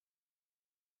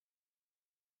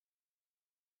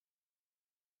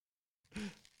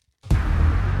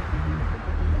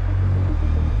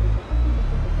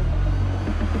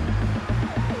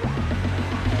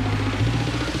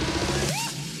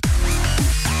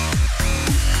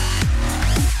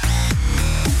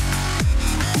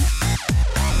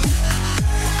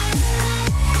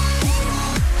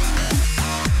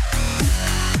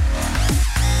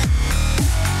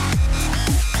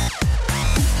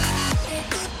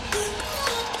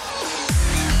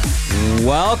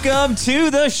Welcome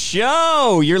to the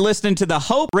show. You're listening to the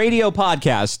Hope Radio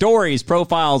Podcast. Stories,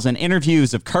 profiles, and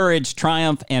interviews of courage,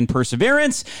 triumph, and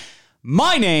perseverance.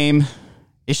 My name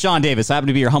is Sean Davis. I happen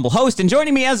to be your humble host. And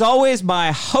joining me, as always,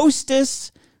 my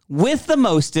hostess with the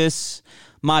mostest,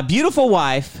 my beautiful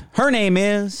wife. Her name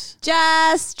is...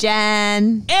 Just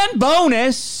Jen. And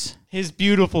bonus... his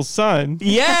beautiful son.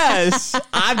 Yes,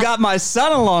 I've got my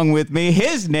son along with me.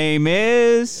 His name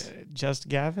is... Just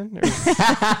Gavin?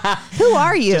 Who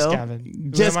are you? Just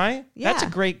Gavin. Who am I? Yeah. That's a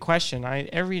great question.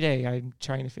 Every day I'm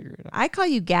trying to figure it out. I call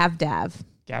you Gavdav.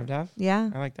 Gavdav? Yeah.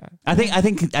 I like that. I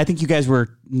think you guys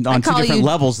were on two different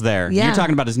levels there. Yeah. You're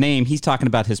talking about his name. He's talking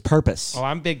about his purpose. Oh,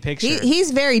 I'm big picture.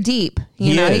 He's very deep.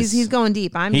 He is. He's going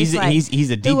deep. He's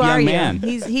a deep who are young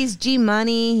you? man. He's G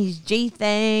Money. He's G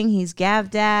Thing. He's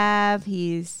Gavdav.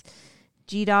 He's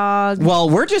G Dog. Well,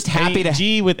 we're just happy to...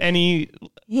 G with any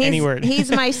word.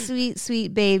 He's my sweet,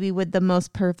 sweet baby with the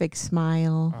most perfect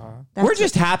smile. We're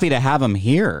just happy to have him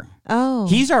here. Oh.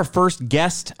 He's our first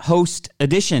guest host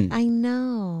edition. I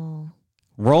know.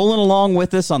 Rolling along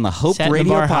with us on the Hope Setting the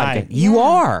Radio bar Podcast. high. You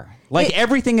are.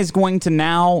 Everything is going to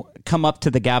now come up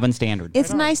to the Gavin standard.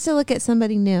 It's nice to look at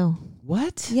somebody new.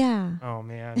 What? Yeah. Oh,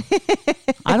 man.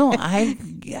 I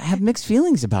have mixed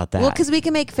feelings about that. Well, because we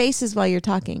can make faces while you're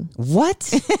talking.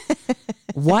 What?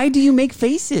 Why do you make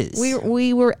faces?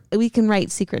 We can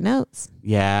write secret notes.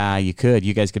 Yeah, you could.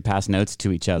 You guys could pass notes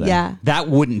to each other. Yeah. That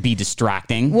wouldn't be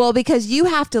distracting. Well, because you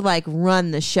have to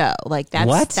run the show.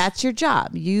 That's your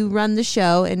job. You run the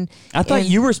show, and I thought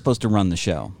you were supposed to run the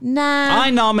show. Nah. I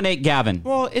nominate Gavin.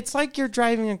 Well, it's like you're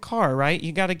driving a car, right?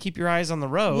 You got to keep your eyes on the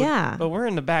road. Yeah. But we're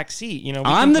in the back seat. You know,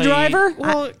 I'm the driver?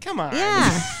 Well, come on.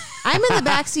 Yeah. I'm in the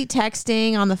backseat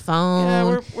texting on the phone.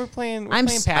 Yeah, we're playing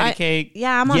patty cake.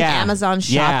 Yeah, I'm on Amazon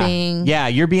shopping. Yeah,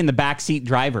 you're being the backseat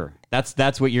driver.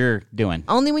 That's what you're doing.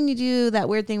 Only when you do that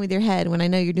weird thing with your head when I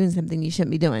know you're doing something you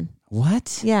shouldn't be doing.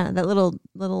 What? Yeah, that little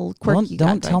quirk you got.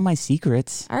 Don't tell my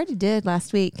secrets. I already did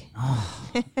last week.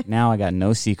 Now I got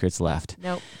no secrets left.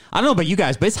 Nope. I don't know about you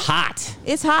guys, but it's hot.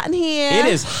 It's hot in here. It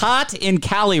is hot in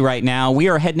Cali right now. We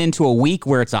are heading into a week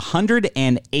where it's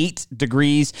 108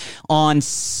 degrees on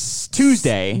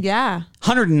Tuesday. Yeah.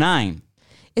 109.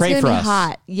 It's Pray going for to be us.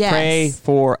 hot. Yes. Pray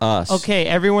for us. Okay,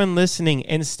 everyone listening,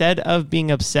 instead of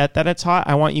being upset that it's hot,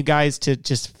 I want you guys to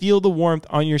just feel the warmth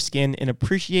on your skin and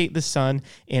appreciate the sun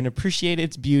and appreciate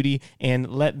its beauty and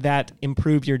let that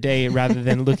improve your day rather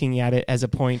than looking at it as a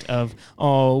point of,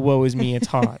 oh, woe is me, it's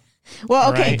hot.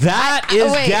 Well, okay. Right. That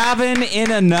is Gavin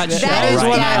in a nutshell. That is right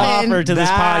what now. I offer to this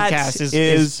That podcast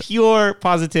is pure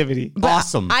positivity.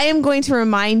 Awesome. I am going to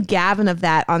remind Gavin of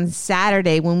that on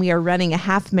Saturday when we are running a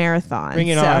half marathon. Bring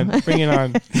it on. Bring it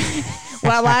on.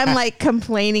 While I'm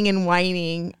complaining and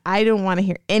whining, I don't want to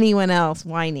hear anyone else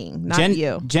whining, not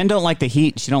you. Jen don't like the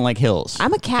heat. She don't like hills.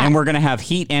 I'm a cat. And we're going to have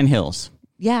heat and hills.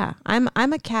 Yeah, I'm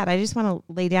a cat. I just want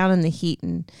to lay down in the heat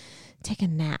and take a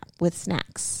nap with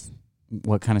snacks.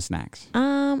 What kind of snacks?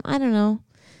 I don't know.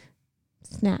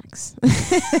 Snacks.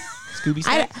 Scooby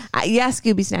snacks? Yeah,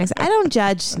 Scooby snacks. I don't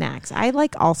judge snacks. I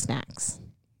like all snacks.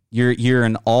 You're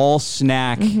an all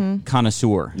snack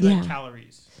connoisseur. You Yeah. like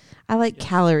calories. I like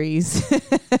calories.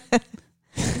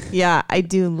 Yeah, I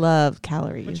do love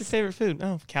calories. What's your favorite food?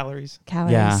 Oh, calories.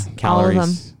 Calories. Yeah,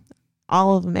 calories.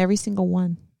 All of them. Every single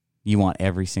one. You want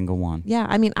every single one. Yeah,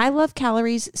 I mean, I love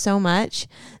calories so much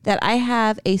that I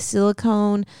have a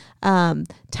silicone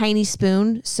tiny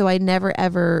spoon, so I never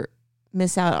ever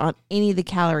miss out on any of the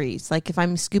calories. Like if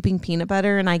I'm scooping peanut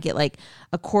butter and I get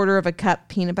a quarter of a cup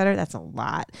peanut butter, that's a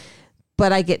lot.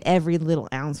 But I get every little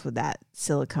ounce with that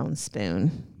silicone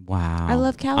spoon. Wow. I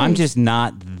love calories. I'm just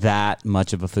not that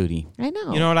much of a foodie. I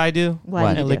know. You know what I do? What do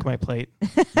I you lick do? my plate.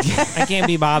 I can't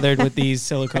be bothered with these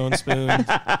silicone spoons.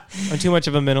 I'm too much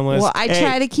of a minimalist. Well, I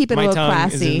try to keep it a my little tongue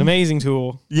is classy. an amazing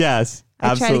tool. Yes,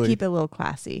 I try to keep it a little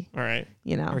classy. All right.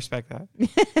 You know. I respect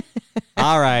that.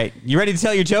 All right. You ready to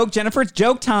tell your joke, Jennifer? It's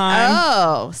joke time.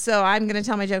 Oh, so I'm going to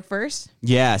tell my joke first?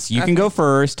 Yes, you can go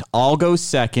first. I'll go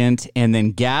second, and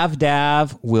then Gav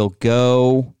Dav will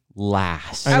go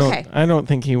last. Okay. I don't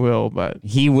think he will, but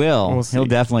He will. We'll see. He'll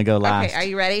definitely go last. Okay, are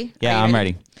you ready? Yeah, Are you I'm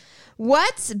ready.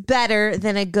 What's better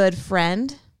than a good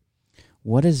friend?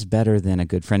 What is better than a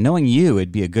good friend? Knowing you,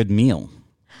 it'd be a good meal.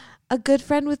 A good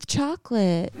friend with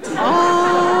chocolate.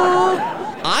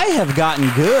 Oh, I have gotten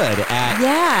good at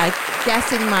yeah.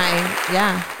 Guessing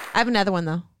I have another one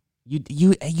though.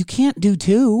 you can't do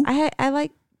two. I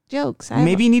like jokes.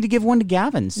 Maybe you need to give one to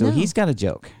Gavin so No. he's got a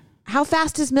joke. How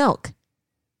fast is milk?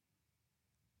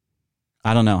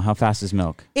 I don't know. How fast is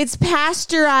milk? It's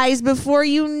pasteurized before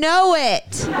you know it.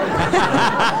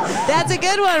 That's a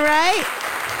good one, right?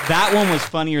 That one was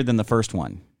funnier than the first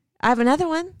one. I have another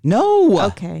one. No.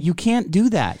 Okay. You can't do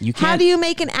that. You can't. How do you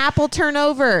make an apple turn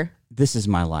over? This is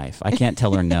my life. I can't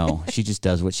tell her no. She just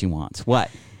does what she wants. What?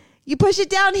 You push it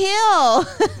downhill.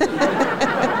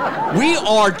 We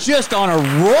are just on a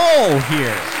roll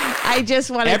here. I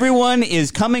just want to. Everyone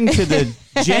is coming to the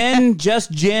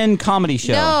Just Jen comedy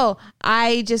show. No,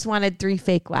 I just wanted 3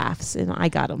 fake laughs, and I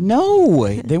got them. No,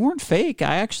 they weren't fake.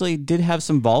 I actually did have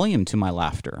some volume to my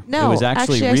laughter. No, it was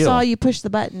actually real. I saw you push the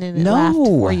button and it No. laughed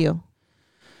for you.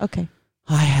 Okay.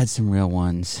 I had some real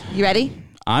ones. You ready?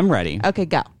 I'm ready. Okay,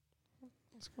 go.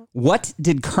 What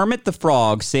did Kermit the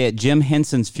Frog say at Jim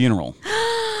Henson's funeral?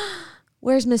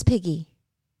 Where's Miss Piggy?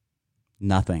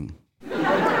 Nothing.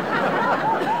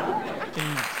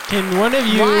 Can one of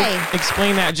you Why?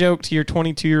 explain that joke to your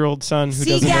 22-year-old son who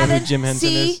doesn't know who Jim Henson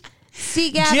is?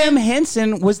 See, Gavin? Jim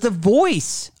Henson was the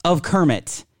voice of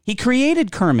Kermit. He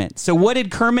created Kermit. So what did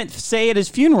Kermit say at his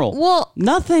funeral? Well,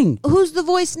 nothing. Who's the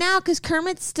voice now? Because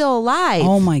Kermit's still alive.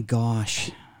 Oh my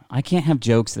gosh. I can't have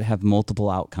jokes that have multiple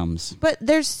outcomes. But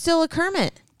there's still a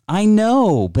Kermit. I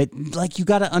know, but like you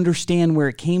got to understand where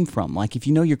it came from. Like if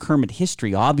you know your Kermit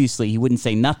history, obviously he wouldn't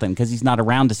say nothing because he's not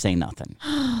around to say nothing.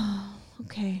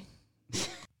 Okay.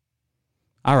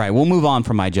 All right, we'll move on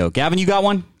from my joke. Gavin, you got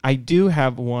one? I do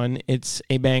have one. It's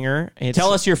a banger.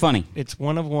 Tell us you're funny. It's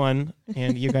one of one,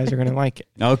 and you guys are going to like it.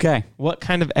 Okay. What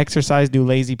kind of exercise do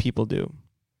lazy people do?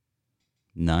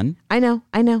 None. I know.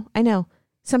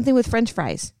 Something with French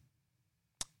fries.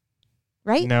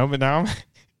 Right? No, but now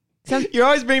you're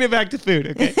always bringing it back to food,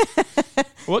 okay?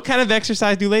 What kind of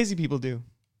exercise do lazy people do?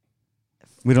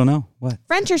 We don't know. What?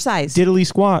 Frenchercise. Diddly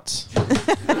squats.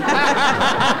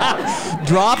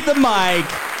 Drop the mic.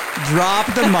 Drop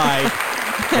the mic.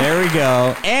 There we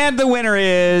go. And the winner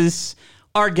is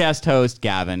our guest host,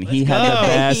 Gavin. He had the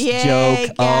best Yay,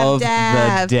 joke of the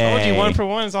Gav. day. Told you 1 for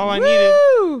 1 is all I needed.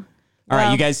 Woo! All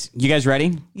right, Well, you guys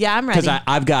ready? Yeah, I'm ready. Because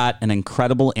I've got an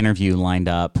incredible interview lined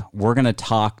up. We're going to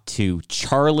talk to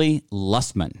Charlie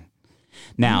Lussman.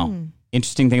 Now,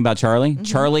 interesting thing about Charlie,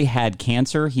 Charlie had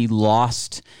cancer. He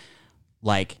lost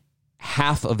like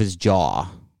half of his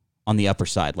jaw on the upper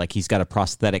side. Like he's got a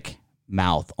prosthetic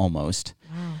mouth almost.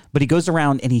 Wow. But he goes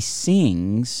around and he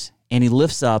sings and he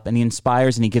lifts up and he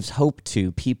inspires and he gives hope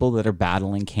to people that are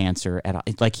battling cancer.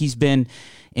 Like he's been,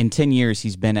 in 10 years,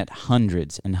 he's been at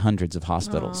hundreds and hundreds of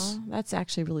hospitals. Aw, that's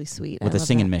actually really sweet. With I a love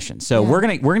singing that. mission. So Yeah. we're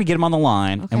gonna get him on the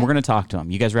line Okay. and we're gonna talk to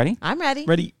him. You guys ready? I'm ready.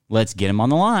 Ready? Let's get him on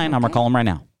the line. I'm gonna Okay. call him right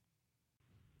now.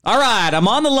 All right, I'm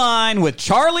on the line with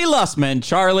Charlie Lussman.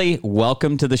 Charlie,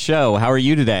 welcome to the show. How are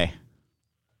you today?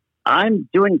 I'm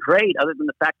doing great, other than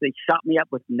the fact they shot me up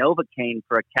with Novocaine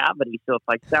for a cavity. So if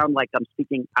I sound like I'm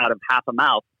speaking out of half a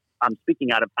mouth, I'm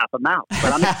speaking out of half a mouth.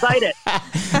 But I'm excited.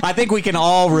 I think we can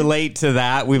all relate to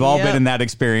that. We've all Yep. been in that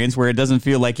experience where it doesn't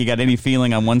feel like you got any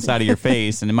feeling on one side of your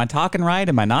face. And am I talking right?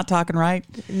 Am I not talking right?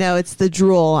 No, it's the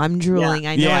drool. I'm drooling.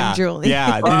 I know I'm drooling.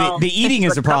 Yeah. Well, the eating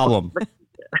is the problem.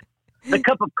 The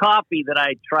cup of coffee that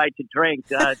I tried to drink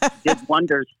did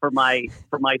wonders for my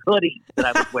hoodie that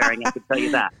I was wearing. I can tell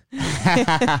you that.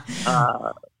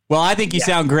 Well, I think you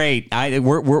sound great.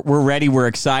 We're ready. We're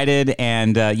excited.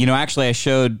 And, actually, I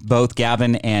showed both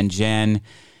Gavin and Jen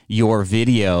your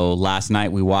video last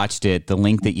night. We watched it, the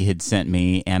link that you had sent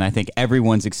me. And I think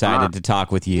everyone's excited to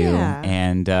talk with you Yeah.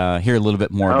 and hear a little bit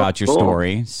more about your cool.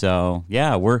 story. So,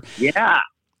 yeah, Yeah.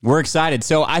 we're excited.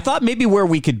 So I thought maybe where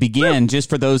we could begin, just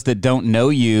for those that don't know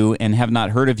you and have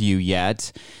not heard of you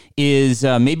yet, is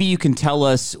maybe you can tell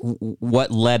us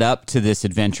what led up to this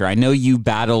adventure. I know you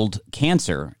battled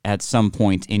cancer at some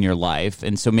point in your life,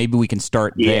 and so maybe we can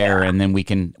start there, and then we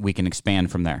can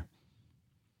expand from there.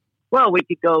 Well, we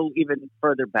could go even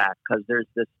further back because there's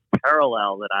this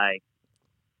parallel that I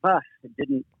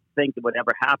didn't think it would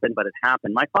ever happen, but it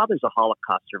happened. My father's a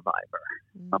Holocaust survivor.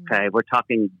 Okay, we're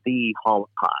talking the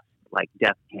Holocaust, like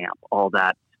death camp, all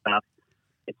that stuff.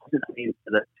 It's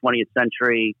the 20th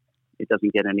century. It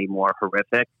doesn't get any more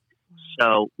horrific.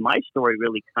 So my story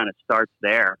really kind of starts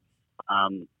there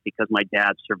because my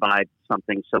dad survived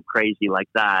something so crazy like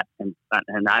that, and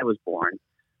I was born.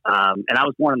 And I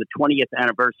was born on the 20th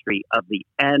anniversary of the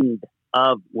end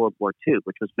of World War II,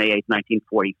 which was May 8th,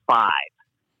 1945.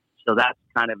 So that's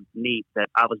kind of neat that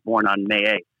I was born on May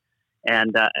 8th.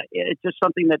 And it's just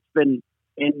something that's been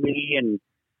in me, and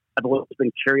I've always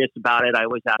been curious about it. I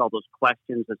always asked all those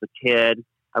questions as a kid.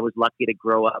 I was lucky to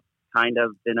grow up kind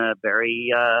of in a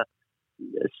very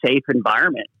safe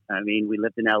environment. I mean, we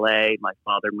lived in L.A. My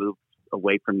father moved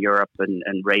away from Europe and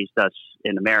raised us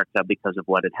in America because of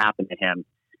what had happened to him.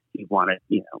 He wanted,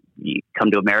 you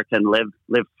come to America and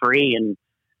live free, and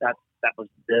that was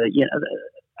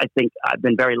I think I've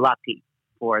been very lucky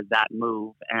for that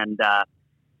move, and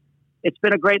it's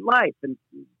been a great life. And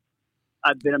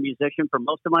I've been a musician for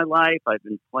most of my life. I've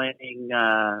been playing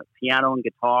piano and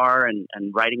guitar and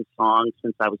writing songs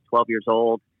since I was 12 years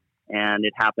old. And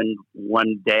it happened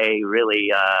one day,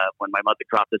 really, when my mother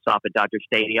dropped us off at Dodger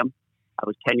Stadium. I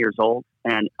was 10 years old,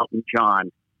 and Elton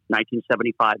John,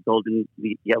 1975,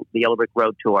 the Yellow Brick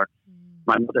Road Tour.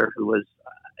 My mother, who was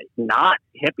not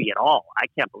hippie at all, I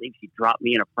can't believe she dropped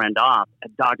me and a friend off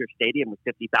at Dodger Stadium with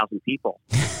 50,000 people.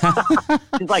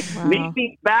 She's like, Wow. meet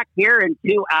me back here in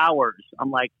 2 hours.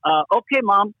 I'm like, okay,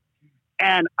 Mom.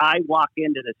 And I walk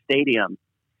into the stadium,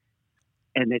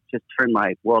 and it just turned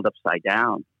my world upside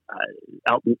down.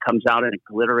 Elton comes out in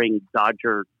a glittering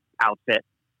Dodger outfit,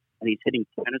 and he's hitting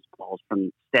tennis balls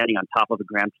from standing on top of a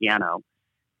grand piano.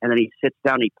 And then he sits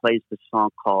down and he plays the song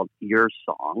called Your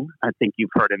Song. I think you've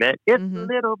heard of it. It's a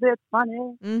little bit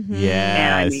funny. Mm-hmm. Yes.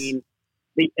 And I mean,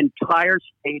 the entire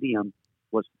stadium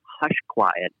was hush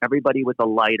quiet. Everybody with a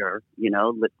lighter,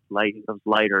 lighting those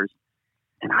lighters.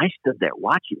 And I stood there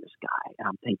watching this guy, and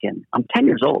I'm thinking, I'm 10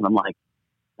 years old. And I'm like,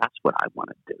 that's what I want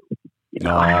to do.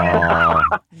 Oh.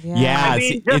 Yeah. I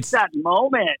mean, just that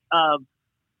moment of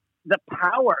the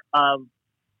power of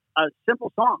a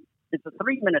simple song. It's a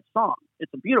 3-minute song.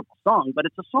 It's a beautiful song, but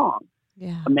it's a song.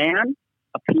 Yeah. A man,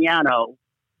 a piano,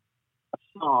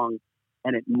 a song,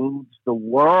 and it moves the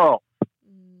world.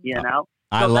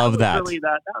 I love that. Really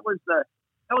that was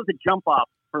the jump off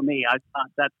for me. I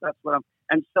thought that's what I'm.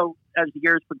 And so as the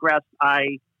years progressed,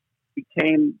 I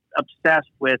became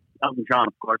obsessed with Elton John,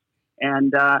 of course,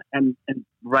 and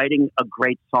writing a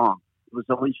great song. It was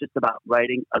always just about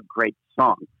writing a great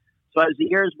song. So as the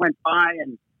years went by,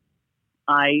 and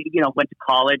I, went to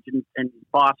college in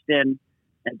Boston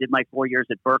and did my 4 years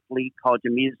at Berklee College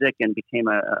of Music and became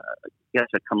a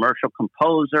commercial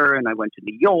composer. And I went to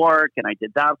New York and I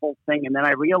did that whole thing. And then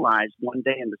I realized one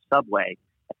day in the subway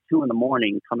at 2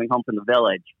 a.m. coming home from the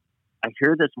Village, I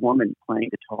hear this woman playing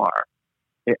guitar.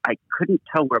 I couldn't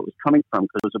tell where it was coming from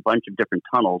because it was a bunch of different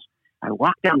tunnels. I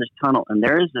walked down this tunnel and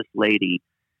there is this lady.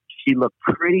 She looked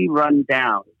pretty run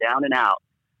down and out.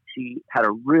 She had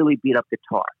a really beat up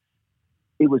guitar.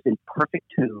 It was in perfect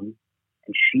tune,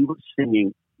 and she was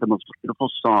singing the most beautiful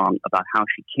song about how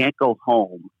she can't go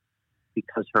home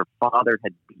because her father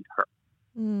had beat her,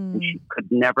 and she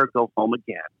could never go home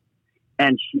again.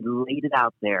 And she laid it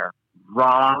out there,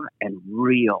 raw and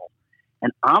real.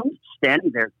 And I'm standing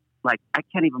there like, I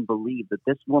can't even believe that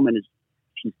this woman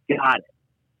she's got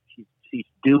it. She's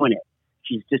doing it.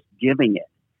 She's just giving it.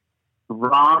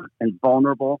 Raw and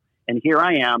vulnerable. And here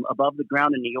I am above the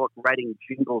ground in New York writing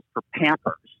jingles for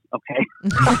Pampers. Okay.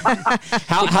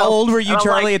 How old were you,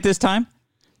 Charlie, at this time?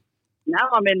 Now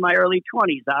I'm in my early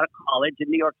 20s, out of college in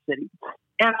New York City.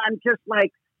 And I'm just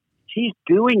like, she's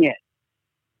doing it.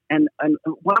 And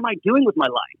what am I doing with my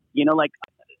life?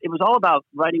 It was all about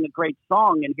writing a great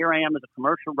song. And here I am as a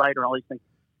commercial writer, all these things.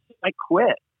 I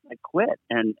quit.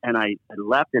 And I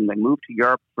left and I moved to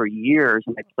Europe for years,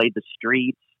 and I played the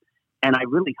streets. And I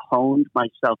really honed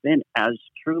myself in as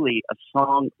truly a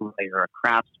songwriter, a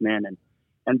craftsman.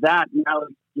 And that now,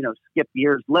 skip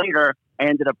years later, I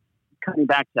ended up coming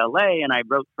back to LA and I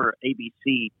wrote for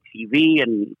ABC TV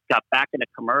and got back into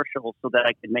commercials so that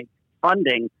I could make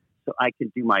funding so I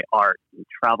could do my art and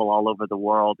travel all over the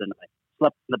world. And I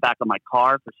slept in the back of my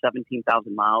car for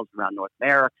 17,000 miles around North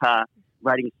America,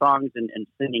 writing songs and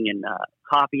singing in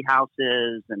coffee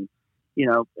houses and,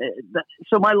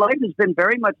 so my life has been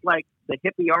very much like the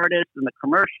hippie artist and the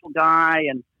commercial guy,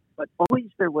 but always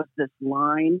there was this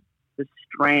line, this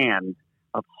strand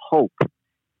of hope.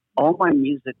 All my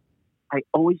music, I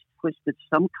always twisted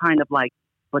some kind of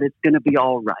but it's going to be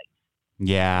all right.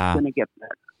 Yeah. It's going to get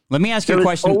better. Let me ask you a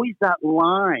question. There's always that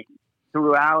line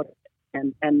throughout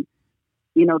it. And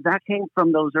that came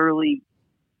from those early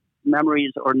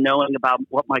memories or knowing about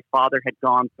what my father had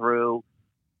gone through.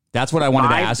 That's what I wanted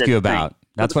to ask you about.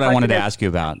 That's what I wanted to ask you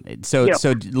about. So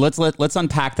let's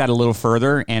unpack that a little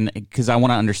further, and because I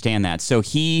want to understand that. So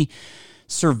he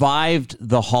survived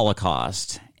the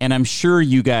Holocaust, and I'm sure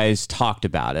you guys talked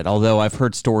about it. Although I've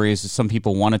heard stories, some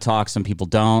people want to talk, some people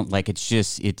don't.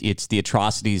 It's the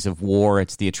atrocities of war,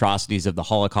 it's the atrocities of the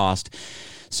Holocaust.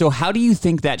 So how do you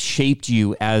think that shaped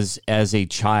you as a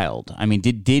child? I mean,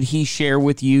 did he share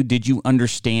with you? Did you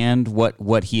understand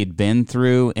what he had been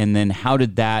through? And then how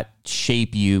did that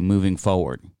shape you moving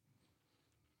forward?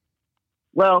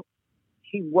 Well,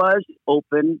 he was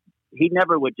open. He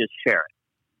never would just share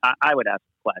it. I would ask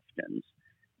questions.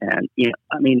 And,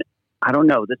 I don't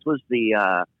know. This was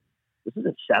the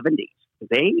 70s.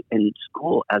 They, in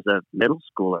school as a middle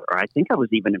schooler, or I think I was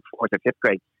even in 4th or 5th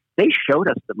grade, they showed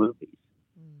us the movies.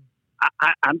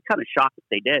 I'm kind of shocked that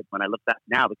they did when I look back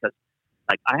now, because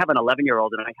like I have an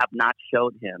 11-year-old and I have not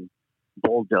showed him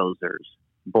bulldozing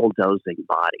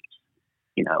bodies,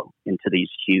 into these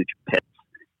huge pits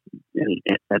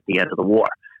at the end of the war.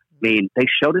 I mean, they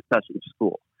showed it to us in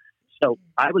school. So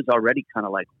I was already kind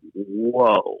of like,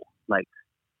 whoa, like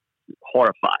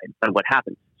horrified by what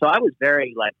happened. So I was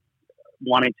very like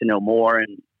wanting to know more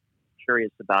and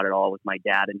curious about it all with my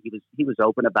dad, and he was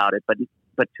open about it, but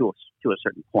to a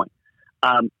certain point.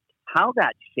 How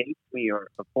that shaped me or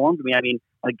formed me, I mean,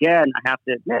 again, I have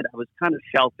to admit, I was kind of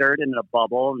sheltered in a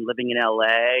bubble and living in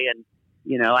LA, and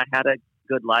I had a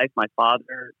good life. My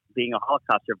father, being a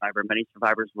Holocaust survivor, many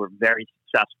survivors were very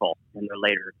successful in their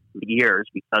later years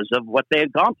because of what they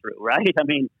had gone through, right? I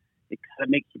mean, it kind of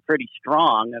makes you pretty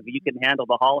strong. If you can handle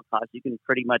the Holocaust, you can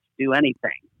pretty much do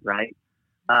anything, right?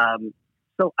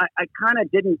 So I kind of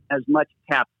didn't as much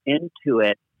tap into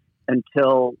it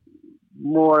until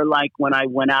more like when I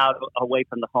went out away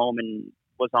from the home and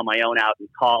was on my own out in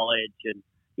college. And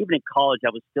even in college, I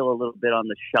was still a little bit on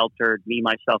the sheltered me,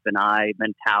 myself, and I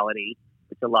mentality,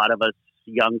 which a lot of us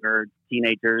younger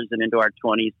teenagers and into our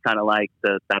 20s kind of like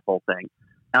that whole thing.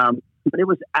 But it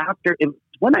was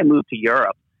when I moved to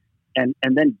Europe and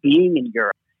then being in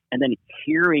Europe and then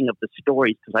hearing of the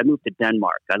stories, because I moved to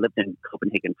Denmark. I lived in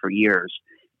Copenhagen for years,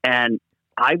 and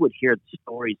I would hear the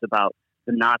stories about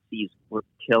the Nazis were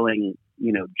killing,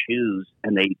 Jews,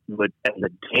 and the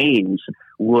Danes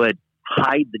would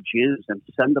hide the Jews and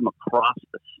send them across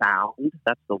the Sound.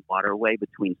 That's the waterway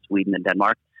between Sweden and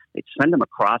Denmark. They'd send them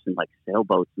across in like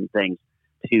sailboats and things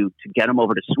to get them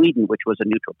over to Sweden, which was a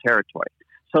neutral territory.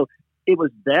 So it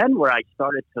was then where I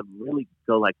started to really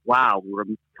go like, wow, we're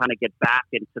kind of get back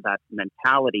into that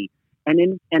mentality.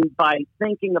 And by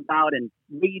thinking about and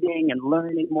reading and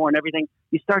learning more and everything,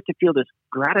 you start to feel this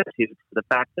gratitude for the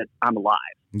fact that I'm alive.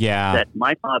 Yeah. That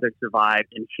my father survived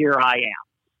and here I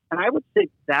am. And I would say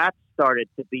that started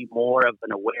to be more of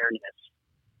an awareness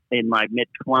in my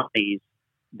mid-20s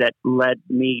that led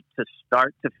me to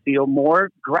start to feel more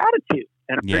gratitude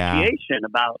and appreciation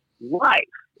about life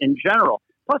in general.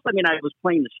 Plus, I mean, I was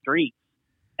playing the streets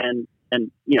and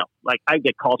like I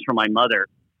get calls from my mother,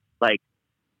 like,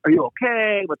 are you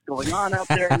okay? What's going on out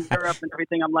there in Europe and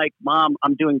everything? I'm like, Mom,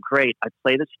 I'm doing great. I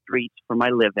play the streets for my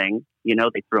living.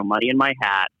 They throw money in my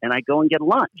hat and I go and get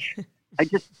lunch.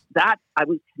 I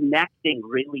was connecting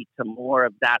really to more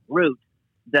of that root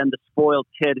than the spoiled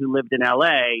kid who lived in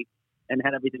LA and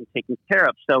had everything taken care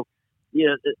of. So,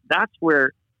 that's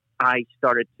where I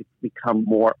started to become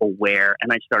more aware,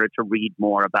 and I started to read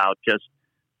more about just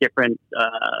different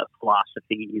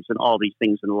philosophies and all these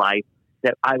things in life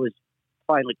that I was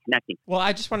finally connecting. Well,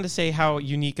 I just wanted to say how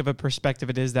unique of a perspective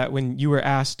it is that when you were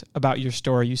asked about your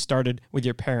story, you started with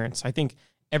your parents. I think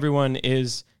everyone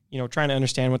is, trying to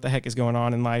understand what the heck is going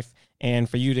on in life, and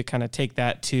for you to kind of take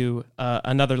that to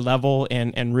another level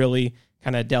and really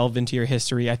kind of delve into your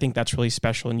history, I think that's really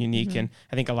special and unique. Mm-hmm. And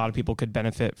I think a lot of people could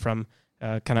benefit from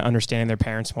kind of understanding their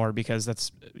parents more, because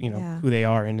that's, who they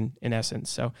are in essence.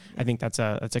 So I think that's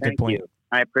a good point. You.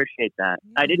 I appreciate that.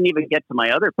 I didn't even get to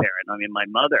my other parent. I mean, my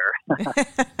mother,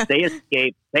 they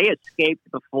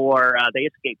escaped before, they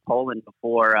escaped Poland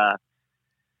before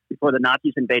the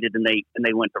Nazis invaded, and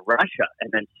they went to Russia,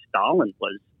 and then Stalin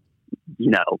was,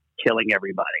 killing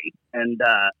everybody. And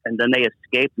then they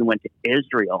escaped and went to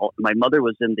Israel. My mother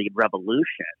was in the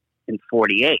revolution in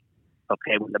 1948.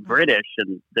 Okay, when the British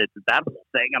and that whole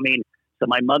thing. I mean, so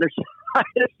my mother's side,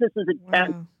 this is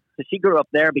intense. Wow. So she grew up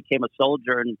there, became a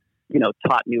soldier, and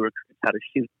taught new recruits how to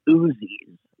shoot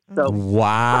Uzis. So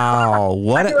wow,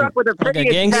 what I grew up with a pretty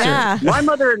gangster. Yeah. My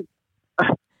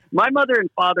mother and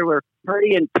father were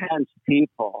pretty intense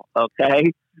people.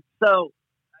 Okay, so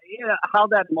how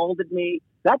that molded me,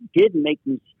 that did make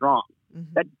me strong.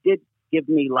 Mm-hmm. That did give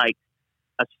me like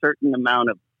a certain amount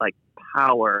of like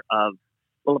power of.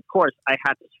 Well, of course, I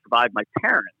had to survive my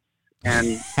parents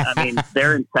and, I mean,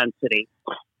 their intensity.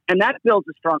 And that builds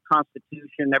a strong constitution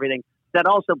and everything. That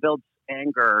also builds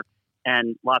anger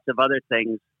and lots of other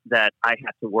things that I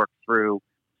had to work through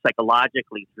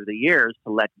psychologically through the years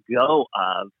to let go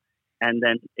of, and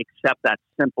then accept that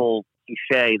simple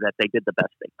cliche that they did the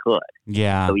best they could.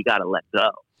 Yeah. So you got to let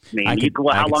go. I mean,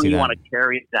 how long you want to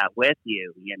carry that with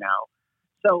you,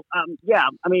 So, I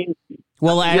mean,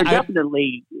 well, you're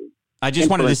definitely... I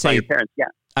just wanted to say, parents, yeah.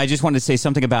 I just wanted to say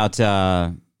something about,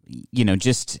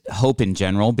 just hope in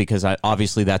general, because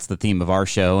obviously that's the theme of our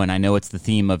show. And I know it's the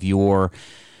theme of your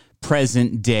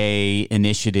present day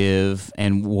initiative,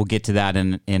 and we'll get to that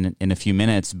in a few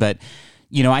minutes. But,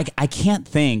 I can't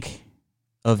think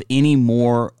of any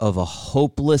more of a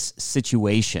hopeless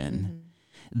situation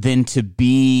than to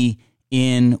be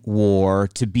in war,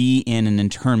 to be in an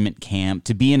internment camp,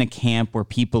 to be in a camp where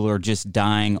people are just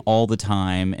dying all the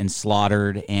time and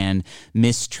slaughtered and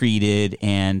mistreated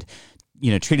and,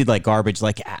 treated like garbage.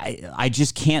 Like, I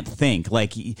just can't think.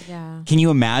 Like, can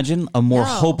you imagine a more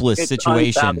hopeless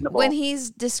situation? Unfathomable. When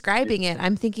he's describing it,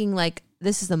 I'm thinking like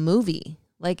this is a movie.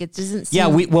 Like it doesn't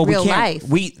seem we real can't. life.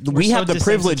 We We're have so the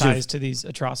privilege of desensitized to these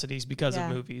atrocities because of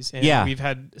movies, and we've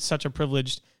had such a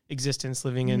privileged existence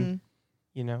living in,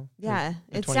 Yeah,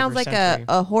 the it sounds 21st like century.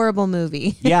 a horrible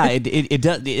movie. Yeah, it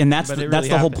does, and that's But it that's really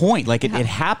the whole happened. point. Like it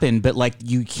happened, but like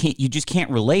you just can't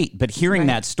relate. But hearing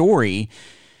that story,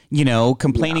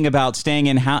 complaining about staying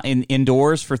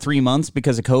indoors for 3 months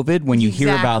because of COVID, when you hear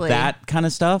about Exactly. that kind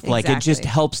of stuff, like it just Exactly.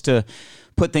 helps to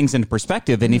put things into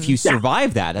perspective. And if you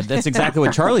survive that, that's exactly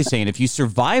what Charlie's saying. If you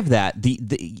survive that,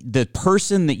 the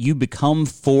person that you become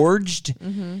forged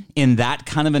in that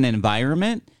kind of an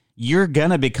environment, you're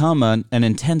gonna become an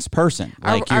intense person.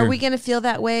 Like Are we going to feel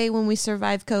that way when we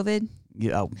survive COVID?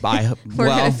 We're We're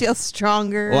going to feel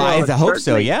stronger. Well, I Well, hope so.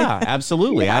 certainly. Yeah,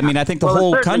 absolutely. I mean, I think the Well, it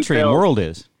whole certainly country and feels- world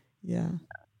is. yeah.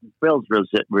 Builds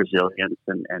resilience,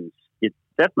 and it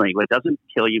definitely what doesn't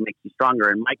kill you makes you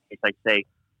stronger. In my case, I say,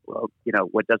 well,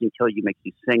 what doesn't kill you makes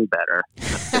you sing better.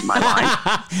 That's in my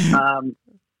line.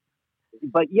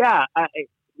 But yeah,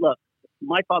 look,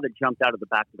 my father jumped out of the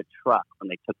back of a truck when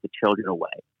they took the children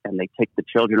away, and they take the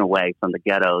children away from the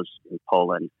ghettos in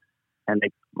Poland, and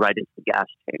they right into the gas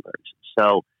chambers.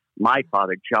 So my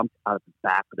father jumped out of the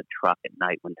back of the truck at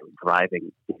night when they were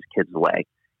driving these kids away,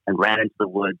 and ran into the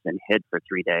woods and hid for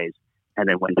 3 days, and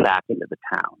then went back into the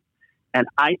town. And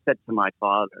I said to my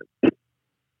father,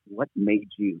 what made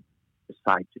you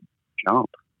decide to jump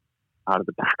out of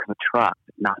the back of a truck,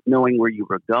 not knowing where you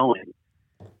were going?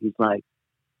 He's like,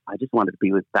 I just wanted to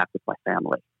be back with my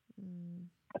family.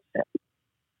 That's it.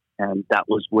 And that's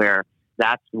where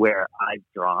I've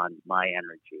drawn my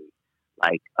energy,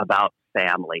 like about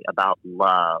family, about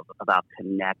love, about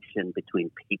connection between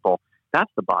people.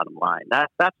 That's the bottom line.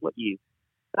 That's what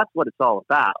it's all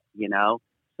about,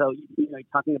 So, you're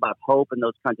talking about hope and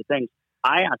those kinds of things.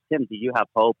 I asked him, "Do you have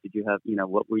hope? Did you have,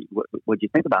 what did you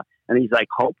think about?" And he's like,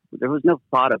 "Hope." There was no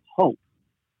thought of hope.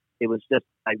 It was just,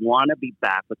 I want to be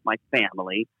back with my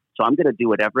family, so I'm going to do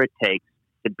whatever it takes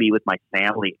to be with my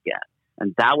family again.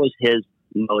 And that was his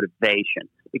motivation,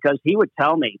 because he would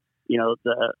tell me,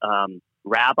 the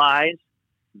rabbis,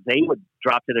 they would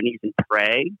drop to their knees and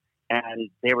pray, and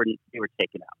they were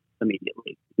taken out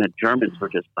immediately. And the Germans were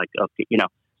just like, okay,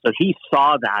 So he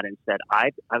saw that and said,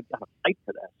 I've got to fight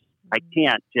for this. I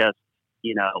can't just,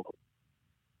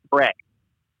 pray.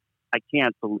 I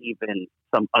can't believe in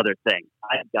some other thing.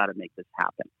 I've got to make this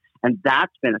happen. And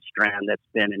that's been a strand that's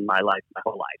been in my life, my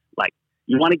whole life. Like,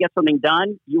 you want to get something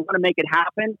done? You want to make it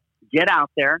happen? Get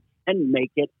out there and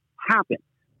make it happen.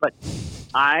 But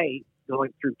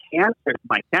going through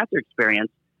my cancer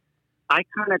experience, I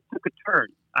kind of took a turn.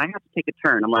 I had to take a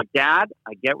turn. I'm like, Dad,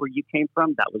 I get where you came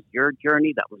from. That was your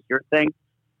journey. That was your thing.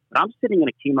 But I'm sitting in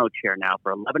a chemo chair now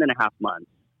for 11 and a half months.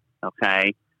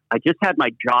 Okay. I just had my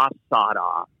jaw sawed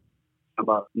off from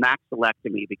a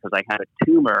maxillectomy because I had a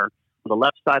tumor on the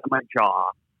left side of my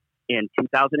jaw in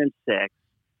 2006.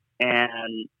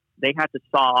 And they had to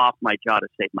saw off my jaw to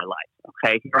save my life.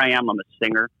 Okay. Here I am. I'm a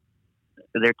singer.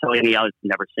 They're telling me I'll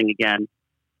never sing again,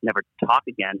 never talk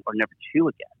again, or never chew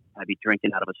again. I'd be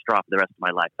drinking out of a straw for the rest of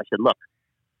my life. I said, look,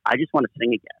 I just want to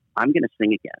sing again. I'm going to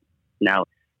sing again. Now,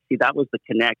 see, that was the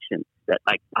connection that,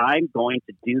 like, I'm going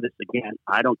to do this again.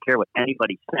 I don't care what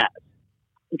anybody says.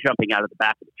 I'm jumping out of the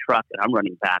back of the truck and I'm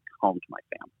running back home to my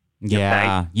family.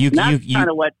 Yeah. Okay? That's kind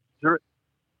of what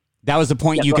that was the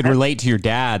point. Yeah, You go could ahead. relate to your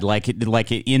dad, you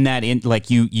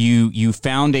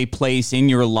found a place in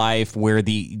your life where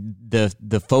the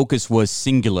focus was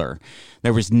singular.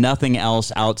 There was nothing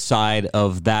else outside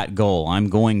of that goal. I'm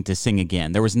going to sing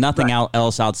again. There was nothing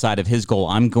else outside of his goal.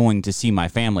 I'm going to see my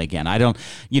family again. I don't,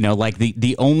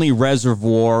 the only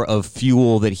reservoir of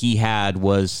fuel that he had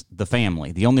was the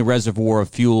family. The only reservoir of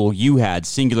fuel you had,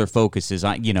 singular focus is,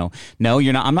 no,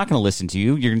 you're not. I'm not going to listen to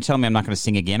you. You're going to tell me I'm not going to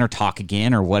sing again or talk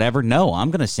again or whatever. No,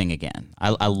 I'm going to sing again.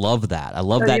 I love that. I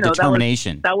love that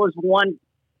determination. That was one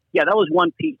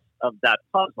piece of that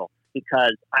puzzle,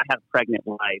 because I have a pregnant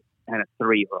wife and a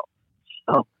 3-year-old.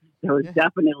 So there was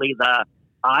definitely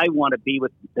I want to be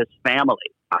with this family.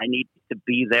 I need to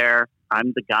be there.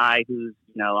 I'm the guy who's,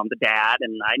 I'm the dad,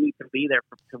 and I need to be there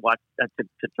to watch,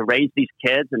 to raise these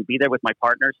kids and be there with my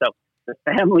partner. So the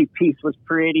family piece was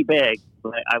pretty big.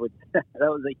 But that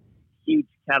was a huge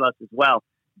catalyst as well.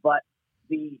 But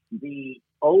the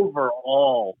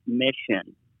overall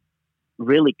mission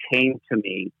really came to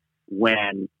me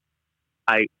when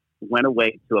I went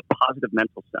away to a positive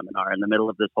mental seminar in the middle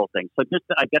of this whole thing. So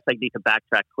I guess I need to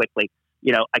backtrack quickly.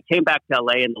 You know, I came back to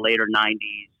LA in the later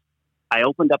 90s. I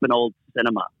opened up an old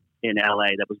cinema in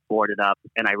LA that was boarded up,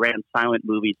 and I ran silent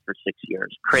movies for 6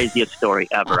 years. Craziest story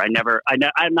ever.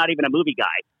 I'm not even a movie guy,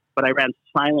 but I ran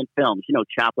silent films, you know,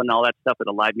 Chaplin, all that stuff with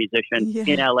a live musician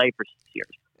in LA for 6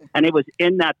 years. And it was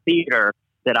in that theater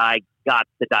that I got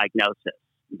the diagnosis,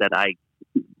 that I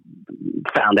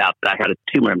found out that I had a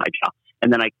tumor in my jaw.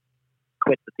 And then I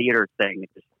quit the theater thing and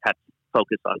just had to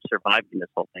focus on surviving this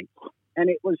whole thing. And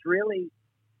it was really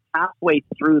halfway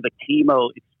through the chemo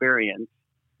experience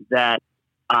that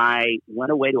I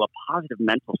went away to a positive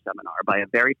mental seminar by a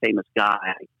very famous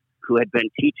guy who had been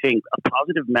teaching a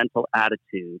positive mental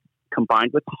attitude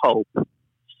combined with hope,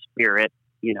 spirit,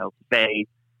 you know, faith,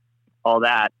 all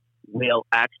that will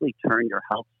actually turn your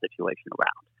health situation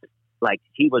around. Like,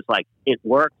 he was like, it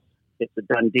works. It's a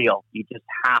done deal. You just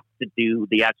have to do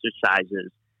the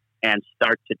exercises and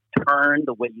start to turn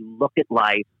the way you look at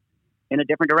life in a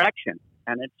different direction.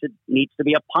 And it needs to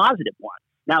be a positive one.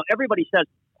 Now, everybody says,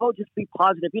 oh, just be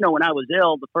positive. You know, when I was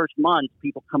ill the first month,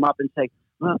 people come up and say,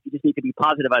 well, you just need to be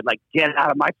positive. I'd like, get out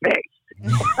of my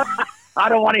face. I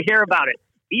don't want to hear about it.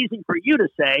 Easy for you to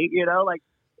say, you know, like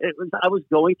I was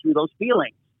going through those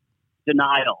feelings,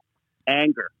 denial,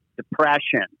 anger,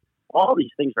 depression. All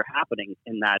these things are happening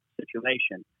in that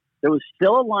situation. There was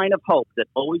still a line of hope that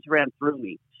always ran through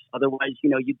me. Otherwise, you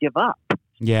know, you give up.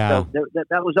 Yeah. So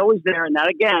that was always there. And that,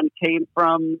 again, came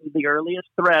from the earliest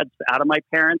threads out of my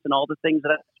parents and all the things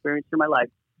that I experienced in my life.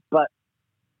 But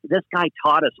this guy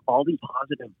taught us all these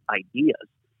positive ideas.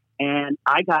 And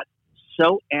I got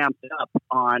so amped up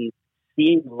on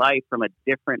seeing life from a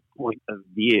different point of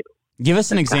view. Give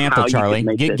us an example, Charlie.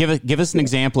 Give us an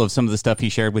example of some of the stuff he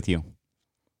shared with you.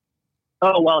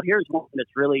 Oh, well, here's one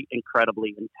that's really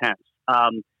incredibly intense.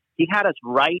 He had us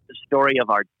write the story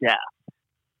of our death.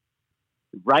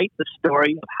 Write the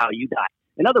story of how you die.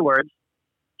 In other words,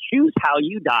 choose how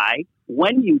you die,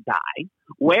 when you die,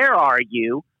 where are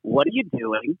you, what are you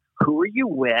doing, who are you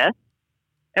with,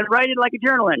 and write it like a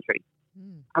journal entry.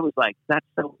 I was like, that's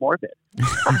so morbid.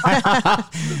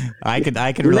 I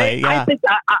could relate. Yeah. I think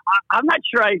I'm not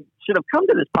sure I should have come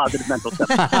to this positive mental stuff.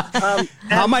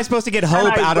 How am I supposed to get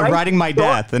hope out of writing my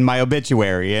death and my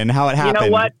obituary and how it happened? You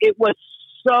know what? It was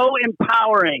so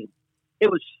empowering. It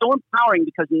was so empowering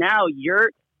because now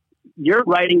you're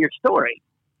writing your story.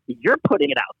 You're putting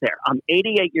it out there. I'm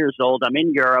 88 years old. I'm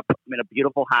in Europe. I'm in a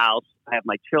beautiful house. I have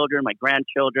my children, my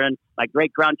grandchildren, my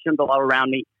great-grandchildren all around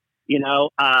me. You know,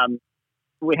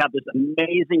 we have this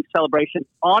amazing celebration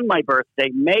on my birthday,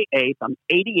 May 8th. I'm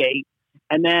 88.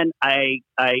 And then I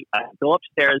go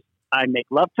upstairs. I make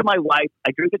love to my wife.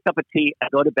 I drink a cup of tea. I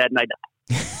go to bed and I die.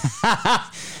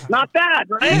 Not bad,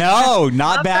 right? No,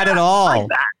 not bad at all.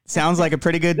 Sounds like a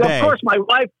pretty good day. Of course, my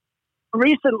wife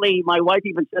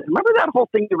even said, remember that whole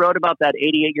thing you wrote about that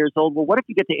 88 years old? Well, what if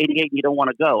you get to 88 and you don't want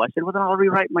to go? I said, well, then I'll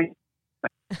rewrite my...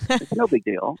 It's no big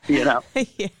deal, you know?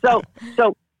 Yeah. So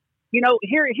you know,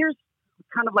 here's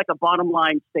kind of like a bottom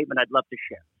line statement I'd love to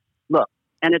share. Look,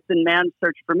 and it's in man's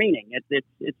search for meaning.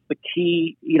 It's the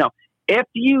key, you know, if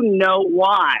you know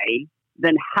why,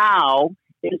 then how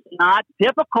is not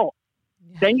difficult.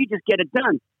 Yeah. Then you just get it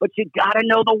done. But you got to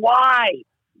know the why.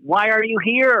 Why are you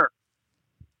here?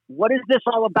 What is this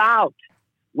all about?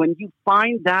 When you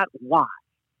find that why,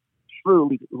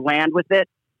 truly land with it,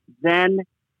 then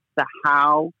the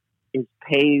how is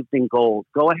paved in gold.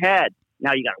 Go ahead.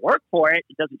 Now you got to work for it.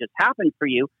 It doesn't just happen for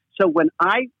you. So when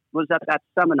I was at that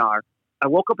seminar, I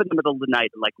woke up in the middle of the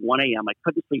night at like 1 a.m. I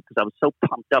couldn't sleep because I was so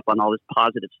pumped up on all this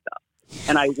positive stuff.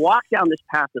 And I walked down this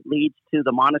path that leads to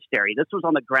the monastery. This was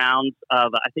on the grounds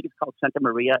of, I think it's called Santa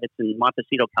Maria. It's in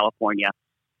Montecito, California.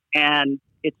 And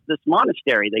it's this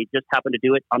monastery. They just happened to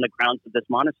do it on the grounds of this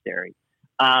monastery.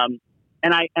 And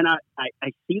I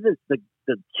see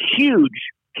the huge,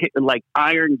 like,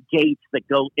 iron gates that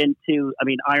go into,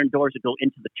 iron doors that go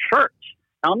into the church.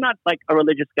 Now, I'm not like a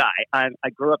religious guy. I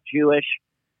grew up Jewish.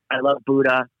 I love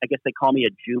Buddha. I guess they call me a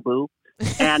Jew-boo.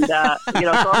 And, so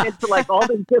I'm into like all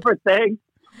these different things.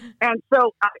 And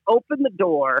so I opened the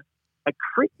door. I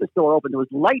creaked this door open. There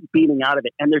was light beaming out of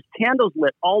it. And there's candles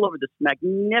lit all over this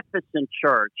magnificent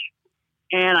church.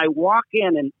 And I walk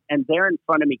in and there in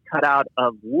front of me, cut out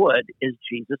of wood, is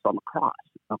Jesus on the cross.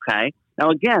 Okay. Now,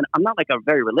 again, I'm not like a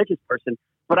very religious person,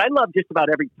 but I love just about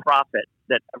every prophet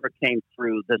that ever came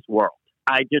through this world.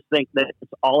 I just think that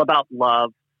it's all about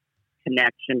love,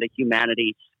 connection to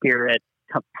humanity, spirit,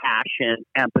 compassion,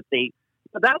 empathy.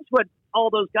 So that's what all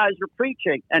those guys are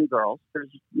preaching, and girls. There's,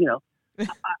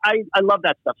 I love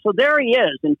that stuff. So there he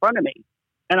is in front of me,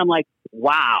 and I'm like,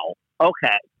 wow,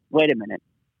 okay, wait a minute,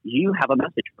 you have a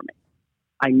message for me.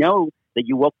 I know that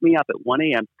you woke me up at 1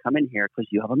 a.m. to come in here because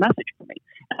you have a message for me,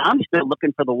 and I'm still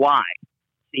looking for the why.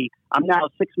 See, I'm now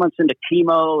 6 months into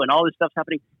chemo and all this stuff's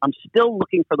happening. I'm still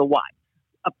looking for the why.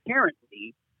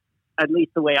 Apparently, at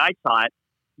least the way I saw it,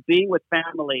 being with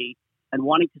family and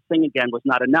wanting to sing again was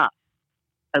not enough.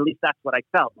 At least that's what I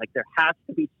felt. Like there has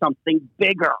to be something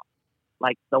bigger.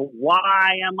 Like, so why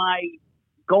am I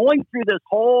going through this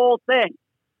whole thing?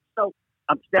 So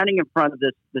I'm standing in front of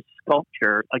this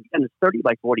sculpture. Again, it's 30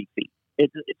 by 40 feet.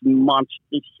 It's monster.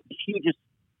 It's the hugest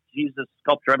Jesus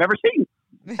sculpture I've ever seen.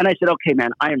 And I said, okay,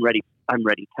 man, I am ready. I'm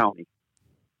ready. Tell me.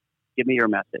 Give me your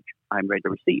message. I'm ready to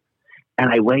receive.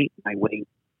 And I wait,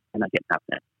 and I get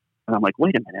nothing. And I'm like,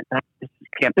 wait a minute. This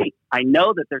can't be. I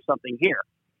know that there's something here.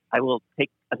 I will take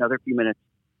another few minutes,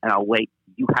 and I'll wait.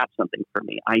 You have something for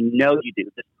me. I know you do.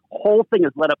 This whole thing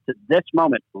has led up to this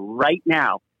moment right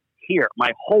now, here.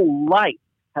 My whole life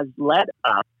has led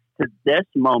up to this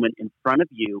moment in front of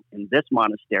you in this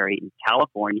monastery in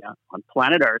California on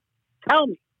planet Earth. Tell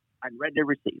me. I'm ready to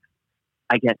receive.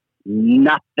 I get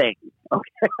nothing.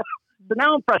 Okay. So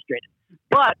now I'm frustrated.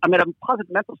 But I'm at a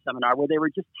positive mental seminar where they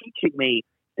were just teaching me,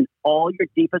 in all your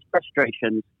deepest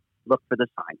frustrations, look for the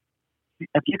sign.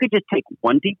 If you could just take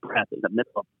one deep breath in the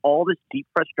middle of all this deep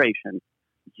frustration,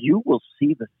 you will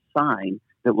see the sign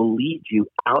that will lead you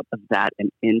out of that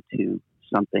and into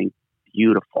something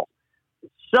beautiful.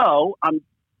 So I'm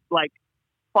like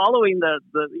following the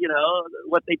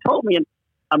what they told me, and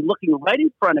I'm looking right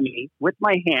in front of me with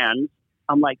my hands.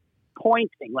 I'm like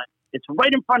pointing, like it's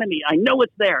right in front of me. I know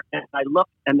it's there. And I look,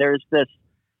 and there's this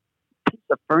piece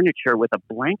of furniture with a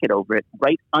blanket over it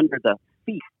right under the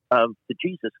feet of the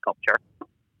Jesus sculpture.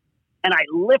 And I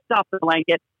lift off the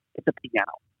blanket. It's a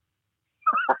piano.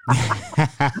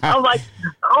 I'm like,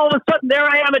 all of a sudden, there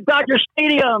I am at Dodger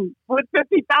Stadium with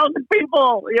 50,000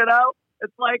 people,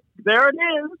 It's like, there it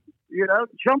is.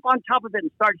 Jump on top of it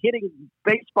and start hitting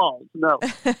baseballs. No,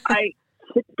 I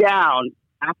sit down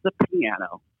at the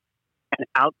piano, and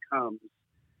out comes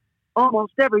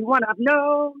almost everyone I've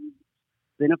known.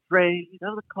 Been afraid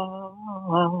of the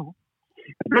call.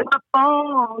 Then my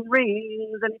phone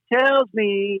rings and it tells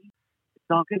me it's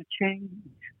all going to change.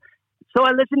 So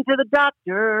I listen to the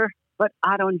doctor, but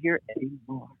I don't hear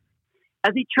anymore.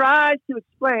 As he tries to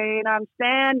explain, I'm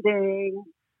standing,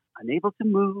 unable to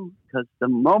move, because the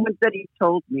moment that he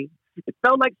told me, it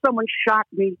felt like someone shot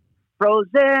me,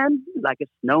 frozen like a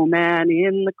snowman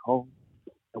in the cold.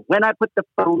 And when I put the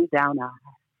phone down, I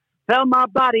felt my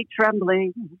body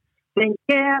trembling,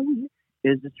 thinking,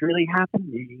 is this really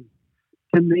happening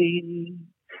to me?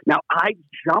 Now, I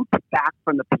jumped back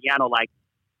from the piano like,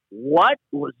 what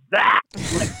was that?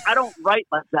 Like, I don't write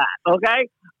like that, okay?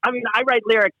 I mean, I write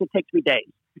lyrics, it takes me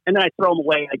days. And then I throw them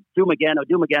away. I do them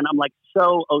again. I'm like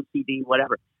so OCD,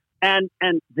 whatever. And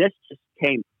this just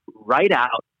came right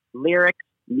out. Lyrics,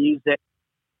 music.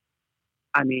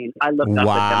 I mean, I looked up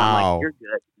at them. I'm like, you're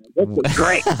good. This is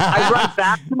great. I run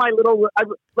back to my little. I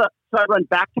run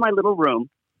back to my little room.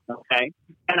 Okay,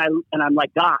 and I'm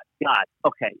like, God.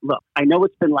 Okay, look, I know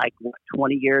it's been like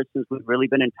 20 years since we've really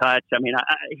been in touch. I mean,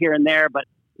 here and there, but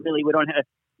really, we don't have.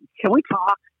 Can we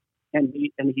talk? And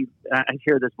I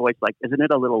hear this voice like, isn't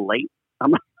it a little late?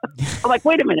 I'm like,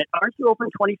 wait a minute, aren't you open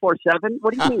 24/7?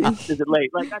 What do you mean? Is it late?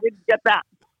 Like, I didn't get that.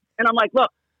 And I'm like,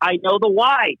 look, I know the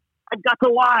why. I've got the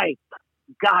why.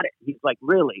 Got it. He's like,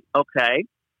 really? Okay.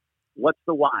 What's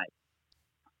the why?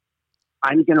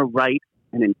 I'm going to write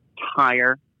an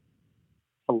entire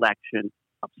collection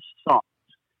of songs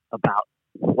about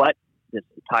what this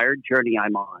entire journey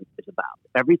I'm on is about.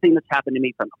 Everything that's happened to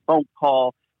me, from the phone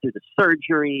call through the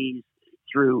surgeries,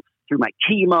 through my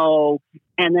chemo,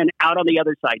 and then out on the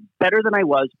other side, better than I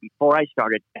was before I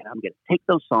started. And I'm going to take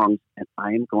those songs and I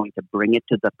am going to bring it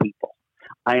to the people.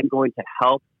 I am going to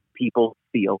help people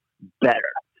feel better.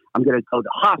 I'm going to go to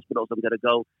hospitals. I'm going to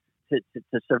go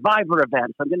to survivor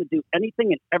events. I'm going to do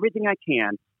anything and everything I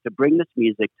can to bring this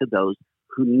music to those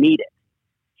who need it.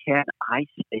 Can I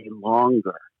stay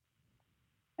longer?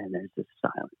 And there's this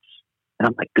silence. And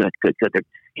I'm like, good.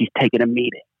 He's taking a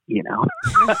meeting,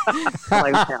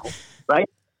 right?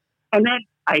 And then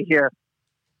I hear,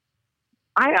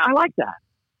 I like that.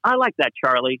 I like that,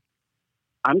 Charlie.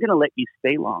 I'm going to let you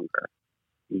stay longer.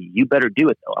 You better do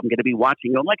it, though. I'm going to be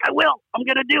watching you. I'm like, I will. I'm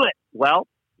going to do it. Well,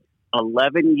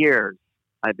 11 years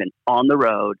I've been on the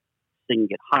road, singing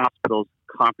at hospitals,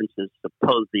 conferences,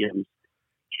 symposiums,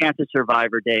 cancer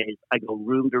survivor days. I go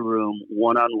room to room,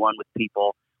 one-on-one with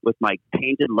people with my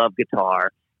Painted Love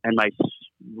guitar, and my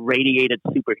radiated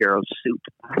superhero suit.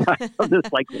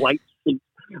 This like white suit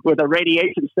with a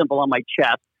radiation symbol on my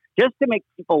chest, just to make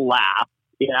people laugh,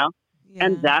 Yeah.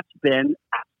 And that's the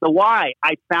why.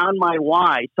 I found my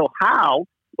why. So how?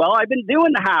 Well, I've been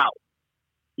doing the how,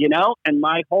 and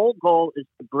my whole goal is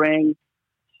to bring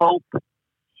hope,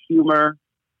 humor,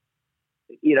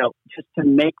 just to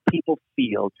make people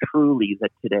feel truly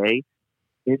that today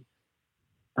is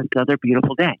another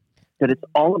beautiful day, that it's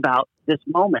all about this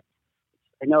moment.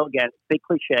 I know, again, big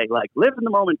cliche, like live in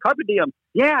the moment, carpe diem.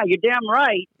 Yeah, you're damn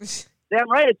right. Damn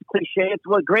right it's a cliche. It's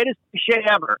the greatest cliche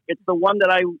ever. It's the one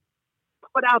that I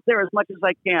put out there as much as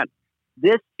I can.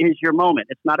 This is your moment.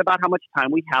 It's not about how much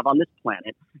time we have on this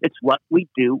planet. It's what we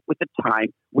do with the time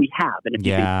we have. And if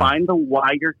you can find the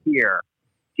why you're here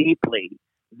deeply,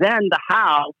 then the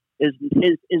how is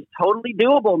totally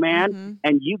doable, man. Mm-hmm.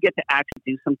 And you get to actually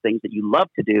do some things that you love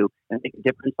to do and make a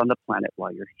difference on the planet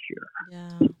while you're here.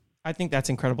 Yeah. I think that's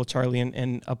incredible, Charlie.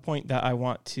 And a point that I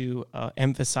want to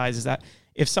emphasize is that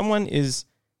if someone is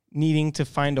needing to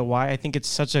find a why, I think it's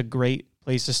such a great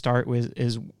place to start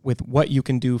with what you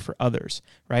can do for others,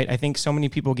 right? I think so many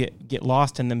people get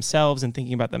lost in themselves and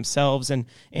thinking about themselves, and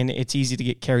it's easy to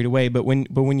get carried away. But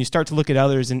when you start to look at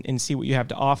others and see what you have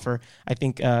to offer, I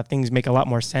think things make a lot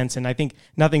more sense. And I think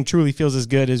nothing truly feels as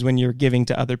good as when you're giving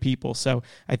to other people. So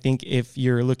I think if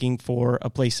you're looking for a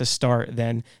place to start,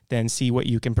 then see what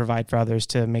you can provide for others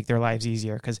to make their lives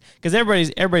easier. Because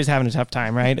everybody's having a tough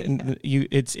time, right? And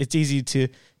it's easy to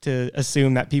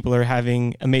assume that people are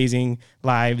having amazing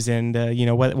lives and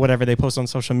whatever they post on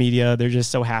social media, they're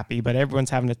just so happy, but everyone's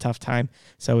having a tough time.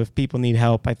 So if people need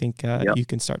help, I think you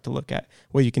can start to look at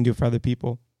what you can do for other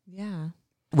people. Yeah.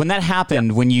 When that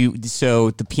happened,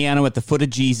 so the piano at the foot of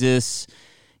Jesus,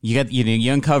 you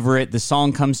uncover it, the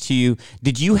song comes to you.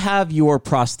 Did you have your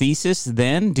prosthesis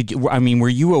then? Were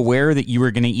you aware that you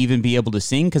were going to even be able to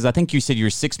sing? Because I think you said you were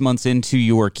 6 months into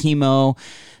your chemo.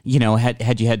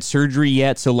 Had you had surgery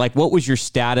yet? So what was your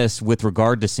status with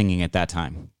regard to singing at that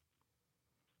time?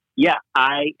 Yeah,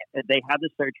 they had the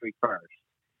surgery first.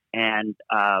 And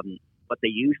what they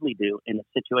usually do in a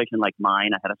situation like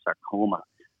mine, I had a sarcoma.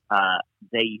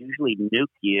 They usually nuke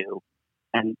you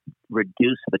and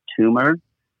reduce the tumor.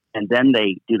 And then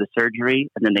they do the surgery,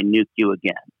 and then they nuke you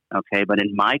again. Okay, but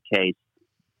in my case,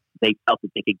 they felt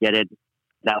that they could get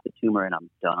out the tumor, and I'm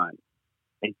done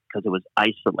because it was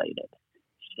isolated.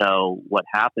 So what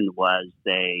happened was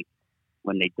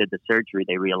when they did the surgery,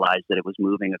 they realized that it was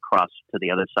moving across to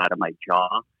the other side of my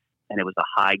jaw, and it was a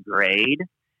high grade,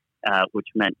 which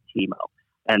meant chemo.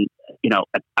 And,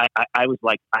 I was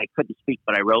like, I couldn't speak,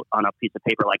 but I wrote on a piece of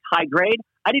paper, high grade.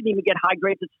 I didn't even get high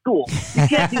grades at school. You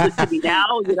can't do this to me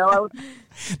now.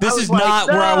 This is not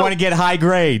where I want to get high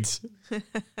grades.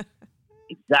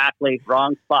 Exactly.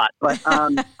 Wrong spot. But,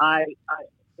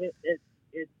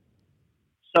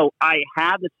 so I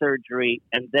had the surgery,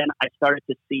 and then I started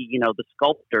to see, the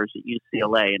sculptors at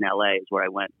UCLA in LA is where I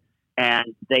went.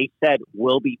 And they said,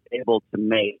 we'll be able to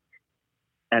make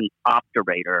an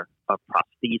obturator, a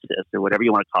prosthesis, or whatever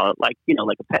you want to call it, like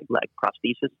a peg leg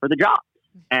prosthesis for the jaw,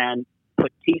 and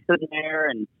put teeth in there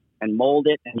and mold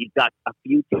it. And you've got a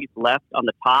few teeth left on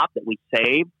the top that we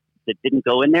saved that didn't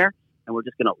go in there, and we're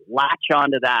just going to latch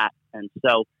onto that. And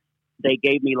so they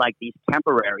gave me these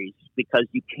temporaries, because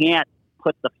you can't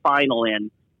put the final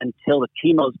in until the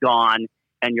chemo's gone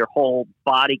and your whole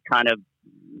body kind of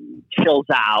chills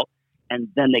out. And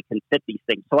then they can fit these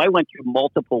things. So I went through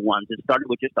multiple ones. It started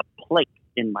with just a plaque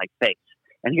in my face.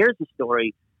 And here's the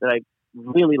story that I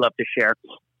really love to share.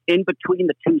 In between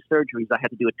the two surgeries, I had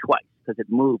to do it twice because it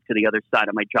moved to the other side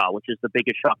of my jaw, which is the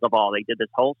biggest shock of all. They did this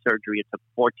whole surgery. It took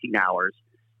 14 hours.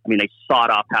 They sawed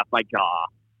off half my jaw.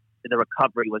 The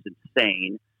recovery was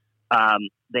insane.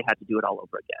 They had to do it all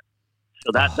over again.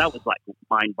 So that was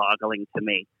mind-boggling to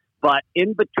me. But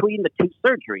in between the two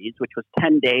surgeries, which was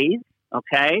 10 days,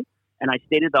 okay, and I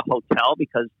stayed at the hotel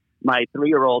because my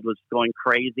 3-year-old was going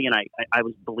crazy and I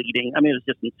was bleeding. It was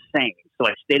just insane. So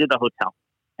I stayed at the hotel.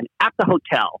 And at the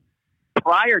hotel,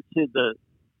 prior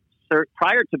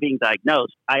to being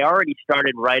diagnosed, I already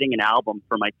started writing an album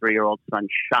for my 3-year-old son,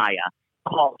 Shia,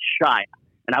 called Shia.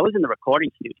 And I was in the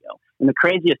recording studio. And the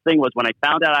craziest thing was when I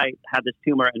found out I had this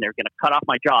tumor and they're going to cut off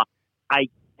my jaw, I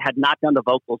had not done the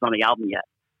vocals on the album yet.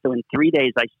 So in 3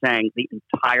 days, I sang the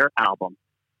entire album.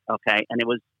 Okay. And it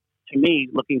was, to me,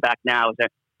 looking back now, is the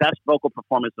best vocal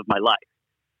performance of my life.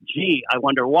 Gee, I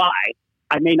wonder why.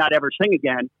 I may not ever sing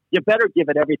again. You better give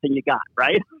it everything you got,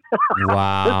 right?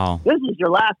 Wow. This is your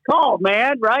last call,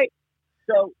 man, right?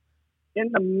 So in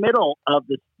the middle of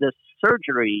this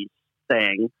surgery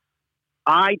thing,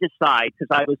 I decide,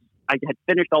 because I had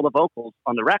finished all the vocals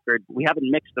on the record. We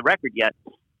haven't mixed the record yet.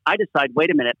 I decide,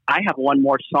 wait a minute, I have one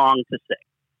more song to sing.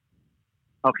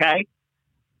 Okay?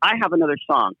 I have another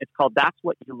song. It's called That's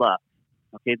What You Love.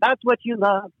 Okay, that's what you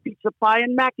love. Pizza pie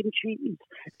and mac and cheese.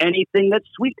 Anything that's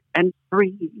sweet and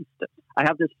freezed. I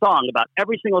have this song about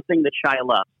every single thing that Shia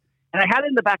loves. And I had it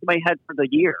in the back of my head for the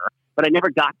year, but I never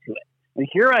got to it. And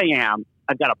here I am.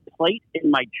 I've got a plate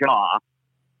in my jaw.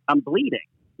 I'm bleeding.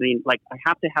 I mean, like, I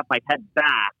have to have my head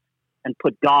back and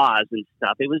put gauze and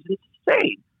stuff. It was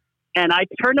insane. And I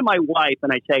turn to my wife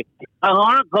and I say, I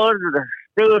want to go to the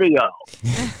studio.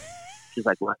 She's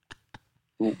like, what?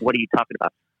 What are you talking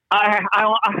about? I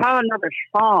have another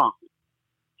song.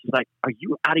 She's like, are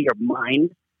you out of your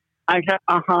mind? I said,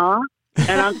 uh-huh.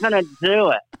 And I'm going to do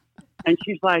it. And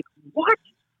she's like, what?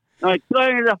 I'm like, go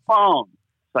to the phone.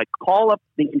 So I call up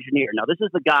the engineer. Now, this is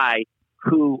the guy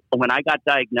who, when I got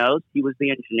diagnosed, he was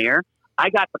the engineer. I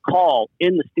got the call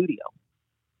in the studio.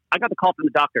 I got the call from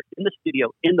the doctor in the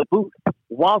studio, in the booth,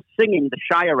 while singing the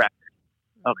Shia record.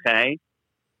 Okay?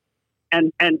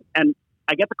 And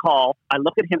I get the call. I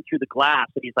look at him through the glass,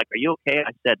 and he's like, are you okay?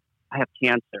 I said, I have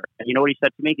cancer. And you know what he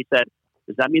said to me? He said,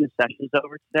 does that mean the session's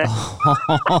over today?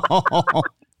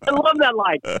 I love that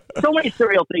line. So many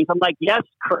surreal things. I'm like, yes,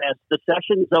 Chris, the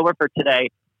session's over for today.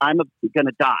 I'm going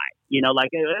to die. You know, like,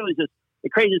 it was just the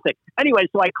craziest thing. Anyway,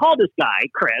 so I called this guy,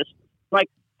 Chris, like,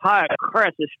 hi,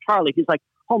 Chris, it's Charlie. He's like,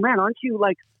 oh, man, aren't you,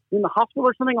 like, in the hospital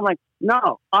or something? I'm like,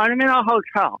 no, I'm in a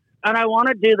hotel, and I want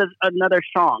to do another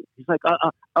song. He's like,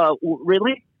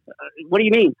 really? What do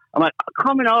you mean? I'm like,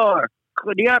 coming over.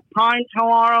 Do you have time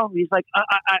tomorrow? He's like,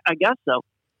 I guess so.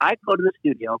 I go to the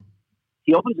studio.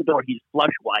 He opens the door. He's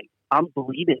flush white. I'm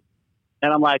bleeding.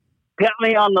 And I'm like, get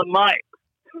me on the mic.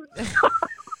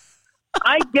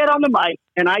 I get on the mic,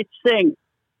 and I sing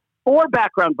 4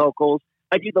 background vocals.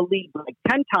 I do the lead like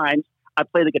 10 times. I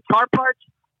play the guitar parts,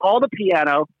 all the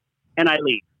piano, and I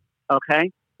leave.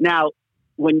 Okay? Now,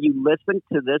 when you listen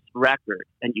to this record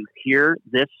and you hear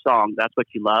this song, That's What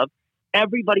You Love,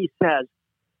 everybody says,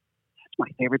 that's my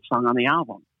favorite song on the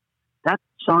album. That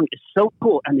song is so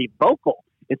cool. And the vocal,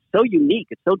 it's so unique.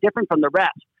 It's so different from the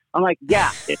rest. I'm like,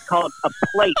 yeah, it's called a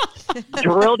plate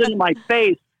drilled into my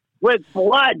face with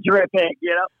blood dripping,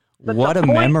 you know? But what the a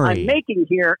point memory. I'm making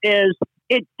here is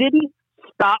it didn't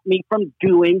stop me from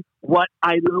doing what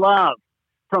I love,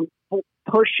 from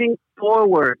pushing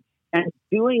forward and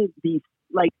doing these,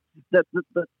 like, the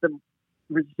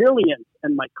resilience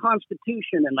and my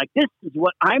constitution. And like, this is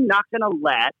what I'm not going to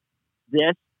let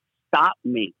this stop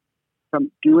me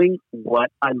from doing what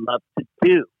I love to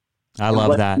do. I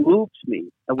love that. What moves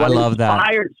me and what I love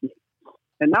inspires me.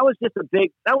 And that was just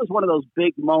that was one of those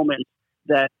big moments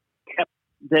that kept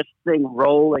this thing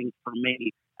rolling for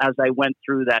me as I went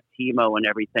through that chemo and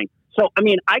everything. So, I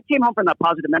mean, I came home from that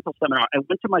positive mental seminar. I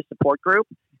went to my support group,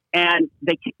 and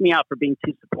they kicked me out for being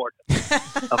too supportive.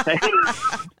 Okay?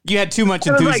 You had too much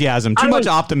enthusiasm, too much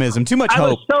optimism, too much hope.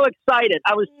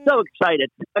 I was so excited.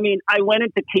 I mean, I went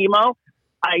into chemo.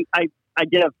 I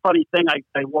did a funny thing.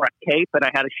 I wore a cape, and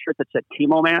I had a shirt that said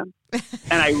Chemo Man.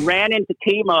 And I ran into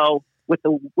chemo with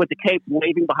the cape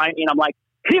waving behind me, and I'm like,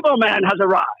 Chemo Man has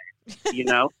arrived, you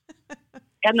know?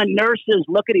 And the nurses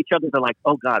look at each other. They're like,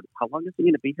 oh, God, how long is he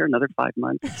going to be here? Another 5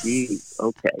 months? Jeez,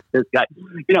 okay. This guy,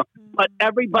 you know, but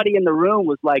everybody in the room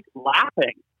was like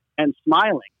laughing and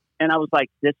smiling. And I was like,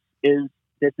 this is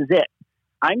it.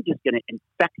 I'm just going to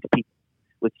infect people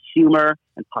with humor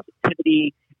and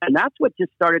positivity. And that's what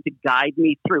just started to guide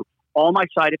me through. All my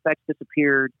side effects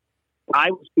disappeared.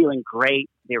 I was feeling great.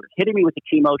 They were hitting me with the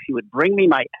chemo. She would bring me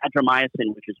my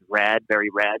adriamycin, which is red, very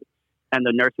red. And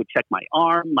the nurse would check my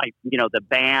arm, the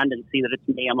band, and see that it's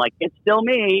me. I'm like, it's still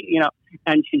me, you know.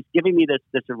 And she's giving me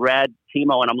this red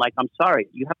chemo, and I'm like, I'm sorry,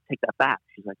 you have to take that back.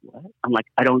 She's like, what? I'm like,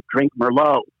 I don't drink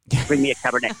Merlot. Bring me a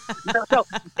Cabernet. So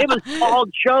it was all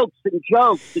jokes and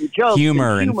jokes and jokes,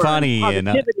 humor and funny and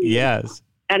yes.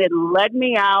 And it led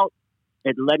me out.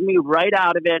 It led me right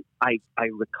out of it. I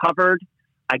recovered.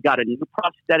 I got a new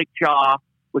prosthetic jaw,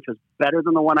 which was better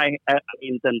than the one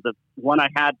than the one I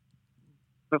had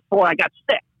before I got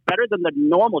sick, better than the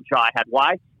normal jaw I had.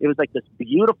 Why? It was like this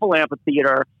beautiful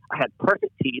amphitheater. I had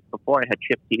perfect teeth. Before I had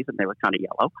chipped teeth, and they were kind of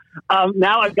yellow.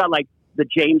 Now I've got like the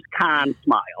James Caan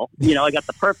smile. You know, I got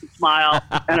the perfect smile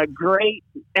and a great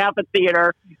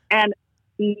amphitheater, and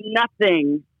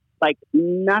nothing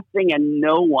and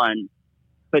no one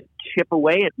could chip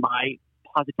away at my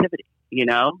positivity. You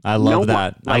know, I love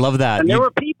that. I love that. And there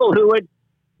were people who would.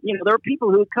 You know, there are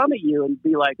people who would come at you and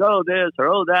be like, oh, this or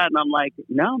oh, that. And I'm like,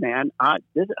 no, man, I'm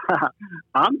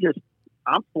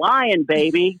flying,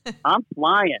 baby. I'm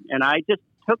flying. And I just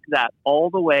took that all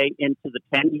the way into the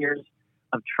 10 years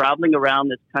of traveling around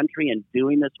this country and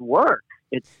doing this work.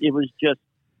 It's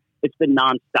been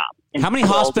nonstop. How many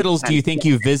hospitals do you think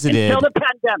you visited? Until the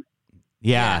pandemic.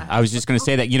 Yeah, I was just going to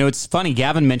say that. You know, it's funny.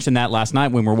 Gavin mentioned that last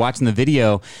night when we were watching the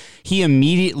video. He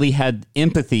immediately had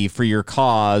empathy for your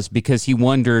cause because he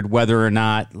wondered whether or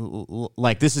not,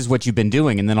 like, this is what you've been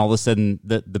doing. And then all of a sudden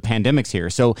the pandemic's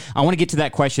here. So I want to get to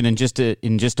that question in just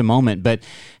a moment. But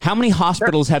how many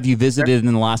hospitals have you visited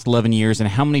in the last 11 years? And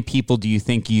how many people do you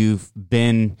think you've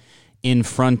been in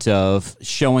front of,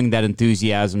 showing that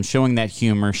enthusiasm, showing that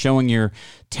humor, showing your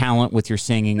talent with your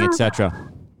singing,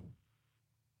 etc.?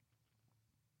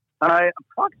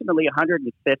 Approximately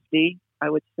 150, I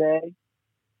would say.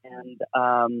 And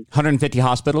 150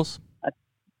 hospitals?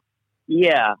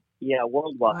 Yeah,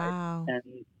 worldwide. Wow.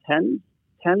 And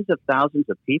tens of thousands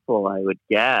of people, I would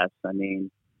guess. I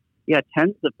mean, yeah,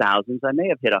 tens of thousands. I may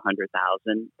have hit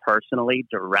 100,000 personally,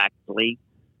 directly.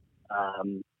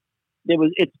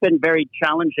 It's been very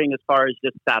challenging as far as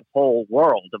just that whole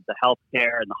world of the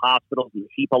healthcare and the hospitals and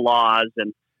the HIPAA laws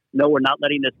and no, we're not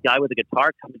letting this guy with a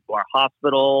guitar come into our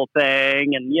hospital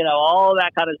thing and, you know, all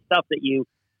that kind of stuff that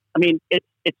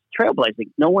it's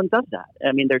trailblazing. No one does that.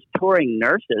 I mean, there's touring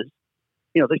nurses,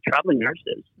 you know, there's traveling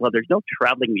nurses. Well, there's no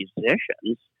traveling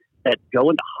musicians that go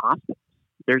into hospitals.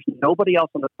 There's nobody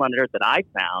else on the planet Earth that I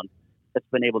found that's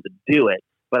been able to do it.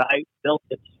 But I built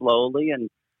it slowly and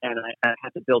I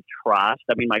had to build trust.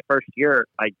 I mean, my first year,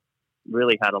 I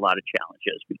really had a lot of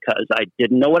challenges because I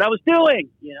didn't know what I was doing.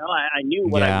 You know, I knew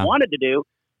what I wanted to do,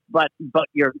 but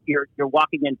you're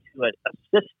walking into a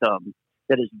system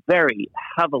that is very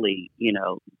heavily, you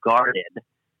know, guarded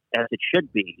as it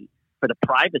should be for the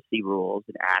privacy rules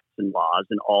and acts and laws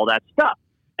and all that stuff.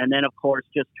 And then of course,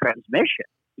 just transmission,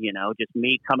 you know, just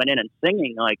me coming in and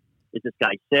singing like, is this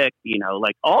guy sick? You know,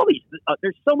 like all these,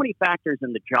 there's so many factors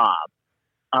in the job.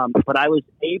 But I was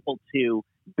able to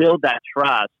build that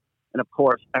trust. And of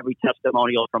course, every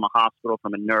testimonial from a hospital,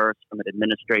 from a nurse, from an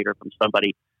administrator, from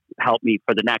somebody helped me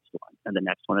for the next one and the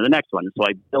next one and the next one. And so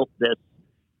I built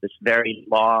this very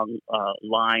long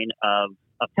line of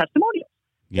testimonials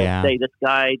that say this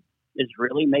guy is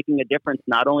really making a difference,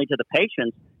 not only to the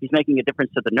patients, he's making a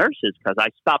difference to the nurses. Because I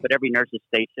stop at every nurse's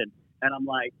station and I'm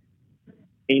like,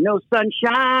 ain't no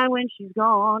sunshine when she's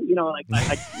gone. You know, like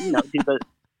I you know, do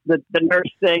the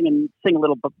nurse thing and sing a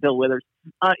little Bill Withers,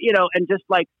 you know, and just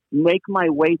like make my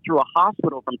way through a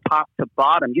hospital from top to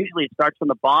bottom. Usually it starts from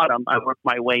the bottom. I work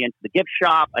my way into the gift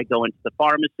shop. I go into the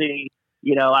pharmacy.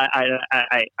 You know, I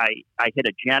hit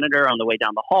a janitor on the way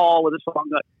down the hall with a song,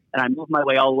 and I move my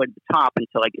way all the way to the top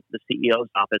until I get to the CEO's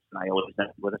office. And I always end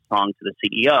with a song to the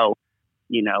CEO,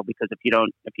 you know, because if you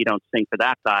don't sing for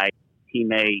that guy, he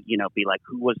may, you know, be like,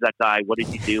 "Who was that guy? What did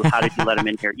you do? How did you let him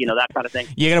in here?" You know, that kind of thing.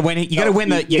 You gotta win. You gotta win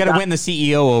the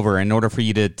CEO over in order for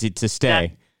you to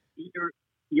stay.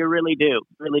 You really do,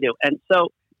 And so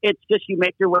it's just you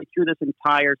make your way through this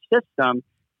entire system,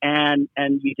 and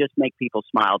you just make people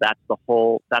smile. That's the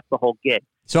whole gig.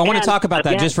 So I want to talk about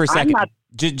that just for a second.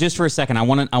 Just for a second, I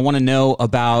want to know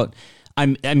about.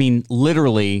 I mean,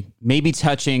 literally, maybe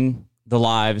touching the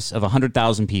lives of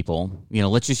 100,000 people. You know,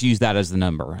 let's just use that as the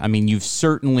number. I mean, you've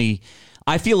certainly.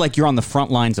 I feel like you're on the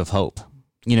front lines of hope.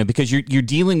 You know, because you're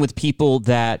dealing with people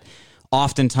that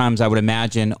oftentimes I would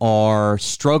imagine are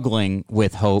struggling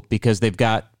with hope because they've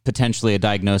got potentially a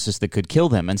diagnosis that could kill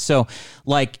them. And so,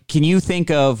 like, can you think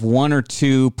of one or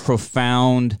two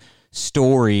profound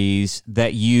stories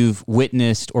that you've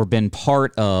witnessed or been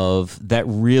part of that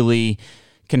really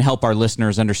can help our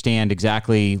listeners understand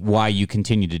exactly why you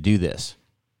continue to do this?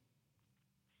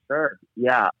 Sure.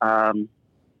 Yeah. I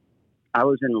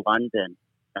was in London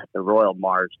at the Royal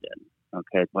Marsden.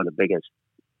 Okay. It's one of the biggest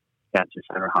cancer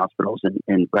center hospitals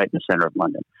in right in the center of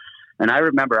London. And I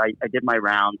remember I did my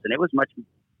rounds, and it was much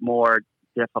more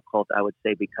difficult, I would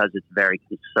say, because it's very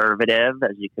conservative,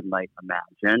 as you can might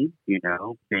imagine. You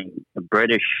know, being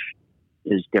British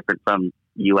is different from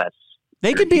U.S.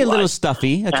 They could be a little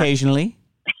stuffy occasionally.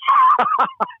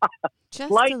 Just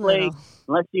slightly,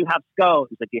 unless you have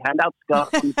scones. If you hand out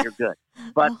scones, you're good.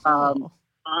 But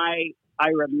I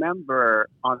remember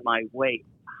on my way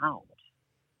out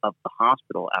of the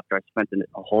hospital after I spent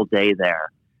a whole day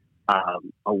there,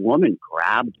 a woman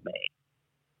grabbed me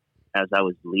as I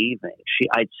was leaving.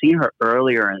 I'd seen her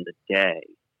earlier in the day,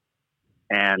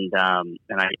 and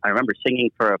I remember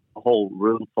singing for a whole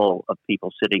room full of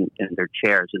people sitting in their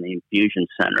chairs in the infusion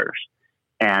centers,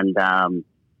 and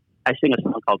I sing a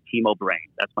song called Chemo Brain.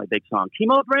 That's my big song.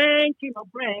 Chemo Brain,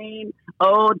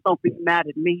 oh, don't be mad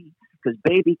at me. because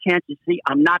baby, can't you see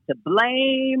I'm not to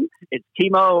blame? It's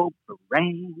chemo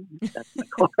brain. That's the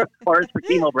chorus for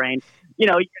chemo brain. You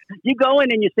know, you go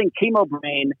in and you sing chemo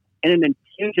brain in an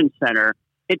infusion center,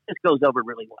 it just goes over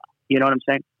really well. You know what I'm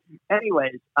saying?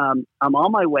 Anyways, I'm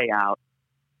on my way out,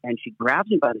 and she grabs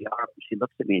me by the arm. She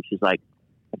looks at me and she's like,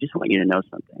 I just want you to know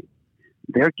something.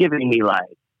 They're giving me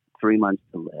like 3 months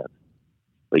to live,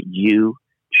 but you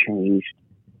changed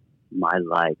my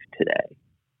life today.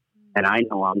 And I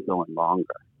know I'm going longer.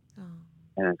 Oh.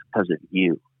 And it's because of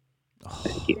you.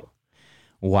 Thank you.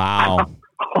 Wow.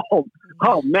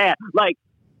 Oh, man. Like,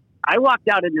 I walked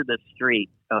out into the street,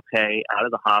 okay, out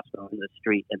of the hospital in the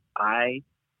street, and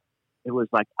it was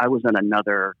like I was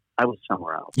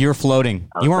somewhere else. You were floating.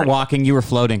 You weren't walking, you were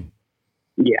floating.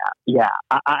 Yeah.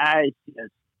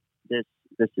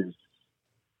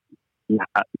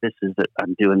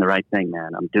 I'm doing the right thing,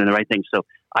 man. I'm doing the right thing. So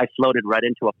I floated right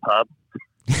into a pub,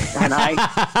 and I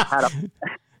had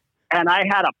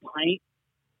a pint,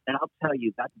 and I'll tell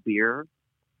you, that beer,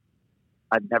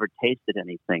 I've never tasted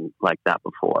anything like that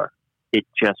before. It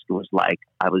just was like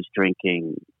I was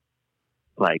drinking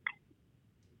like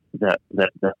the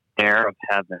air of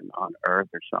heaven on earth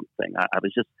or something. I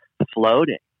was just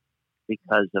floating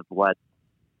because of what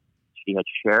she had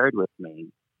shared with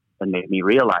me and made me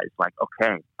realize, like,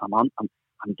 okay, I'm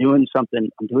doing something.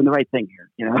 I'm doing the right thing here.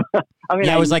 You know, I mean,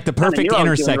 it was like the perfect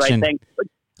intersection.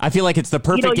 I feel like it's the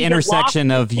perfect intersection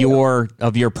of your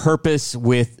purpose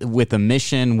with a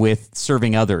mission with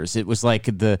serving others. It was like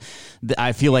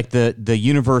I feel like the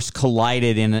universe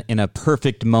collided in a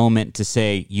perfect moment to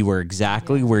say you are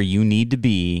exactly where you need to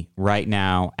be right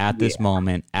now at this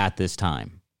moment at this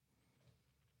time.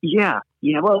 Yeah.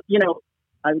 Well, you know,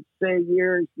 I would say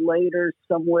years later,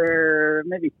 somewhere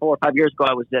maybe 4 or 5 years ago,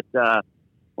 I was at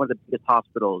one of the biggest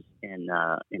hospitals in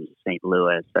St.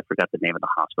 Louis. I forgot the name of the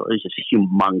hospital. It was just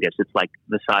humongous. It's like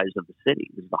the size of the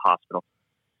city. It was the hospital.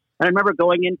 And I remember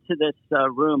going into this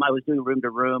room. I was doing room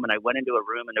to room, and I went into a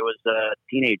room, and there was a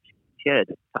teenage kid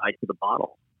tied to the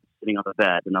bottle sitting on the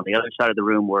bed. And on the other side of the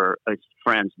room were his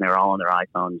friends, and they were all on their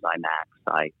iPhones, iMacs,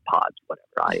 iPods,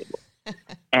 whatever.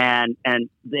 And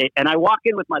I walk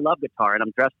in with my love guitar, and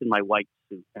I'm dressed in my white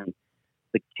suit, and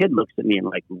the kid looks at me and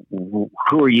like, who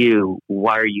are you?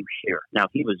 Why are you here? Now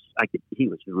he was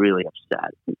really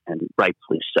upset, and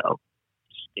rightfully so.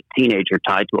 A teenager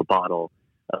tied to a bottle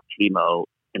of chemo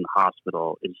in the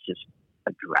hospital is just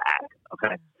a drag.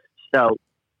 Okay. So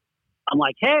I'm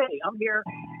like, hey, I'm here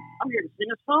to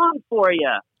sing a song for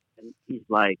you. And he's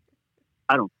like,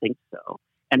 I don't think so.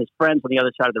 And his friends on the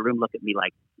other side of the room look at me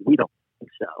like, we don't think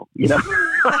so. You know,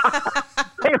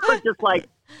 they were just like,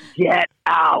 get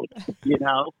out, you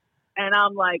know? And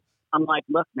I'm like,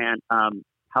 look, man,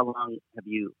 how long have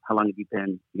you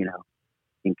been, you know,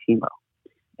 in chemo?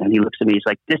 And he looks at me, he's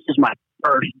like, this is my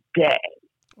first day.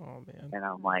 Oh, man. And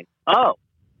I'm like, oh,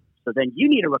 so then you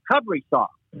need a recovery song.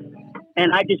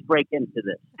 And I just break into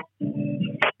this.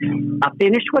 I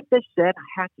finished what they said I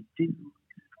had to do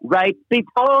right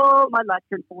before my life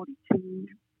turned 42.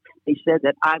 They said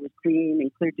that I was clean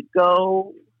and clear to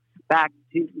go back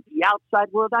to the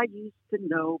outside world I used to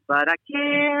know. But I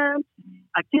can't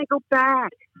go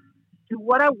back to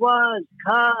what I was,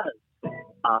 'cause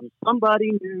I'm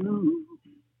somebody new.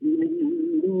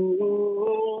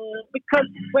 Because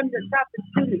when this happened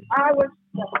to me, I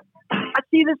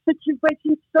see the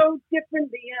situation so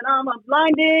differently, and I'm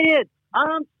blinded.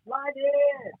 I'm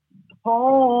blinded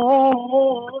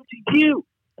home to you,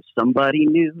 somebody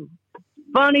new.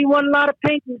 Funny, one lot of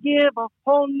pain can give a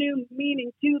whole new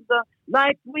meaning to the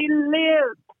life we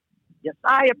live. Yes,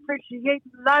 I appreciate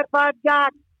the life I've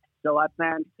got, so I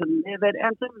plan to live it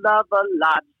and to love a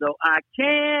lot. So I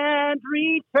can't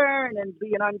return and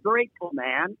be an ungrateful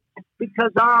man,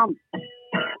 because I'm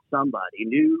somebody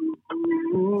new.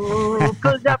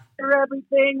 'Cause after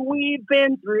everything we've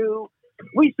been through,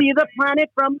 we see the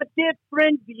planet from a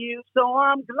different view. So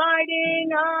I'm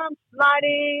sliding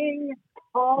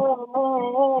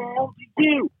home to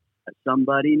you,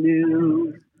 somebody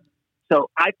new. So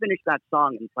I finished that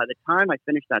song, and by the time I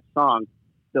finished that song,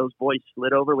 those boys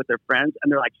slid over with their friends,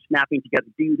 and they're like snapping together,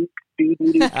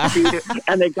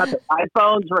 and they've got their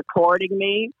iPhones recording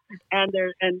me, and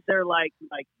they're like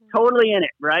totally in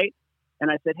it, right? And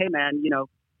I said, hey man, you know,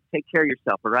 take care of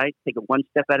yourself, all right? Take it one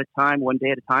step at a time, one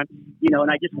day at a time, you know.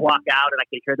 And I just walk out, and I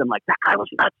can hear them like, that guy was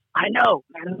nuts. I know,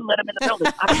 man, who let him in the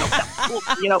building? I don't know, that's cool,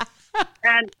 you know.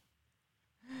 And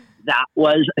that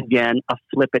was, again, a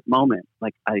flip it moment.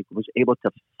 Like, I was able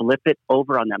to flip it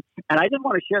over on them. And I just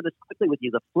want to share this quickly with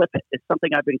you. The flip it is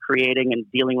something I've been creating and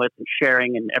dealing with and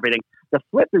sharing and everything. The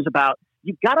flip is about,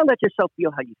 you've got to let yourself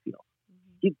feel how you feel.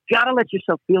 You've got to let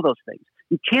yourself feel those things.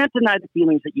 You can't deny the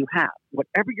feelings that you have.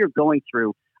 Whatever you're going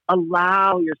through,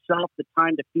 allow yourself the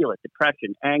time to feel it.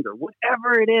 Depression, anger,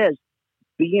 whatever it is,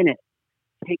 be in it.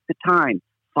 Take the time.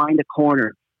 Find a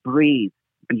corner. Breathe.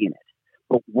 Be in it.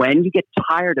 But when you get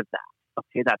tired of that,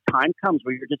 okay, that time comes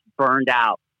where you're just burned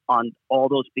out on all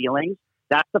those feelings.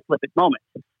 That's the flip it moment.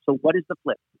 So what is the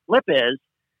flip? The flip is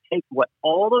take what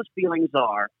all those feelings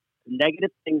are,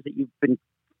 negative things that you've been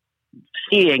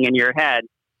seeing in your head,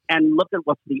 and look at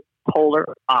what's the polar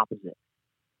opposite.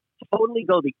 Totally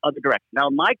go the other direction. Now,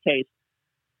 in my case,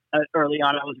 early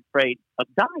on, I was afraid of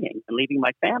dying and leaving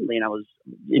my family, and I was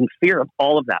in fear of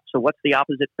all of that. So what's the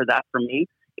opposite for that for me?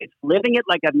 It's living it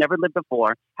like I've never lived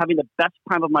before, having the best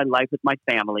time of my life with my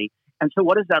family. And so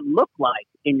what does that look like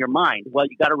in your mind? Well,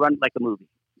 you got to run it like a movie.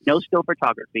 No still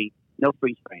photography, no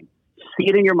freeze frame. See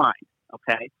it in your mind,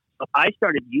 okay? So I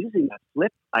started using that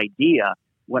flip idea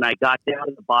when I got down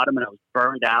to the bottom and I was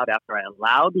burned out after I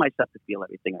allowed myself to feel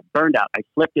everything. I burned out. I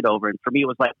flipped it over. And for me, it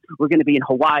was like, we're going to be in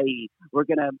Hawaii. We're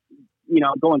going to,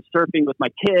 going surfing with my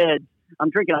kids. I'm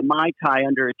drinking a Mai Tai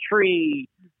under a tree,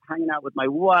 hanging out with my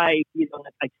wife.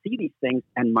 I see these things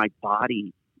and my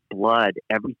body, blood,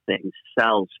 everything,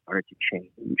 cells started to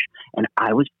change. And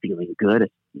I was feeling good,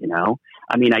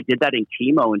 I did that in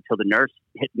chemo until the nurse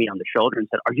hit me on the shoulder and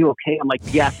said, "Are you okay?" I'm like,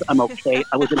 "Yes, I'm okay.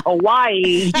 I was in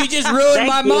Hawaii." You just ruined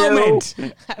my moment.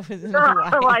 I was in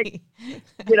Hawaii.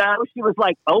 She was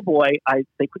like, "Oh boy, I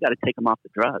think we got to take him off the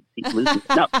drugs. He's losing."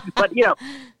 No, but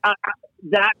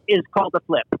that is called a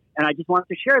flip. And I just wanted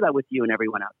to share that with you and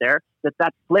everyone out there,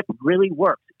 that flip really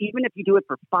works. Even if you do it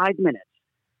for 5 minutes,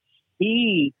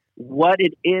 see what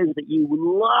it is that you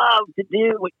love to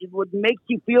do, what would make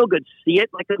you feel good. See it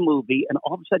like a movie, and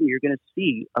all of a sudden you're going to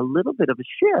see a little bit of a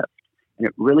shift, and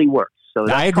it really works. So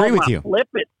I agree with you. Flip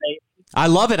it. I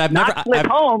love it. I've never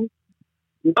home.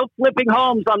 No flipping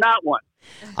homes on that one.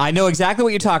 I know exactly what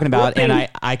you're talking about, and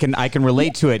I can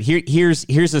relate to it.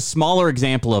 Here's a smaller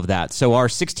example of that. So our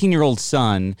 16-year-old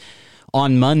son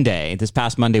on Monday, this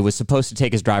past Monday, was supposed to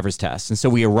take his driver's test. And so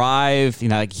we arrived,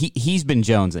 he's been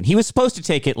jonesing. He was supposed to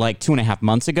take it like 2.5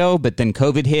 months ago, but then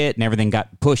COVID hit and everything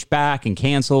got pushed back and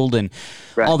canceled and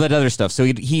all that other stuff. So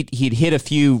he'd hit a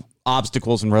few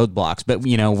obstacles and roadblocks, but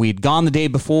we'd gone the day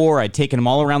before. I'd taken him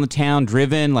all around the town,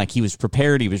 driven, like he was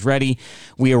prepared, he was ready.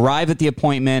 We arrive at the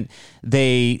appointment.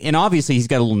 And obviously he's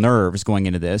got a little nerves going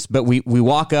into this, but we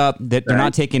walk up, that they're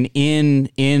not taking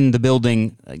in the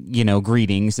building,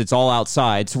 greetings. It's all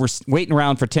outside. So we're waiting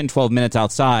around for 10-12 minutes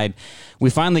outside. We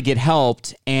finally get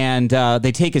helped, and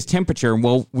they take his temperature.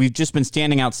 Well, we've just been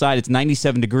standing outside. It's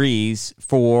 97 degrees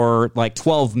for like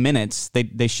 12 minutes.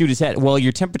 They shoot his head. Well,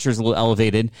 your temperature's a little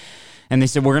elevated. And they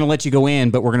said, we're going to let you go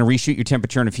in, but we're going to reshoot your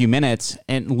temperature in a few minutes.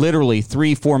 And literally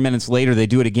 3-4 minutes later, they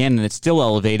do it again, and it's still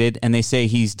elevated. And they say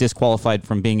he's disqualified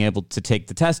from being able to take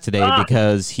the test today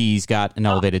because he's got an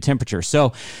elevated temperature.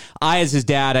 So I, as his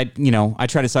dad, I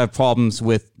try to solve problems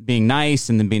with being nice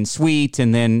and then being sweet.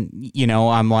 And then,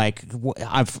 I'm like,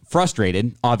 I'm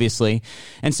frustrated, obviously.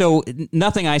 And so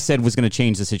nothing I said was going to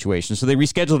change the situation. So they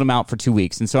rescheduled him out for 2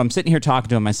 weeks. And so I'm sitting here talking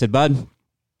to him. I said, "Bud,"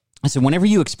 I said, whenever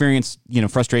you experience,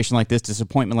 frustration like this,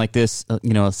 disappointment like this,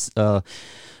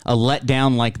 a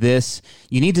letdown like this,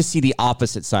 you need to see the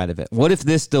opposite side of it. What if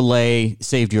this delay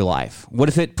saved your life? What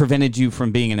if it prevented you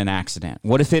from being in an accident?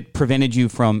 What if it prevented you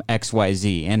from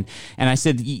XYZ? And I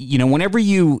said, whenever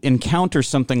you encounter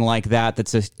something like that,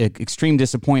 that's an extreme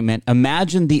disappointment,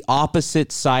 imagine the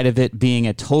opposite side of it being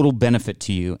a total benefit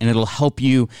to you, and it'll help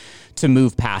you to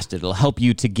move past it. It'll help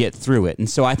you to get through it. And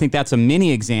so I think that's a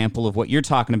mini example of what you're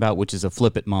talking about, which is a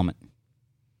flip it moment.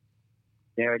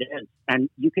 There it is. And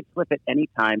you could flip it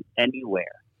anytime,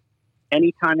 anywhere.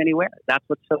 Anytime, anywhere. That's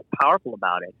what's so powerful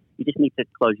about it. You just need to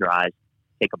close your eyes,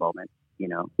 take a moment,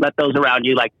 let those around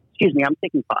you like, "Excuse me, I'm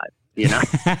taking 5,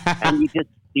 and you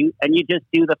just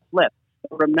do the flip.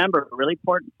 But remember, a really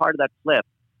important part of that flip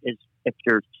is if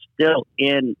you're still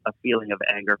in a feeling of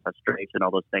anger, frustration,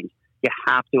 all those things, you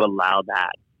have to allow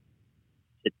that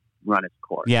to run its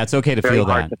course. Yeah, it's okay to feel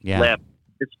that. Flip.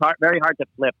 It's very hard to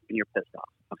flip when you're pissed off.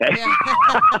 Okay.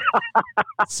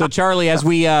 So Charlie, as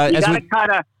we kind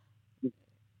of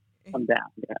come down.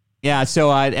 Yeah. Yeah,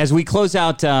 so as we close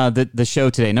out the show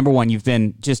today, number one, you've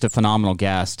been just a phenomenal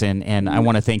guest, and I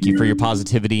want to thank you for your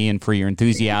positivity and for your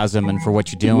enthusiasm and for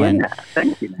what you're doing. Yeah,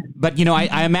 thank you, man. But,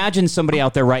 I imagine somebody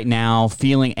out there right now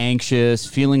feeling anxious,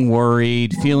 feeling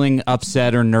worried, feeling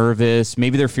upset or nervous.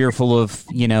 Maybe they're fearful of,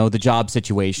 the job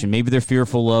situation. Maybe they're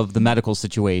fearful of the medical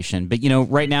situation. But,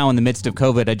 right now in the midst of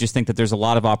COVID, I just think that there's a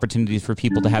lot of opportunities for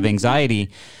people to have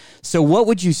anxiety. So what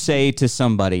would you say to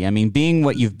somebody? I mean, being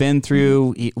what you've been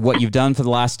through, what what you've done for the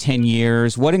last 10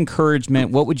 years. What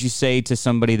encouragement, what would you say to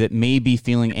somebody that may be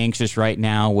feeling anxious right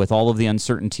now with all of the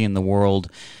uncertainty in the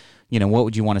world? What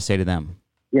would you want to say to them?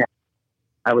 Yeah,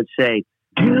 I would say,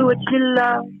 do what you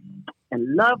love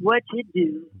and love what you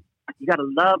do. You got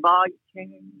to love all you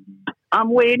can. I'm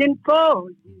waiting for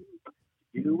you.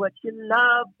 Do what you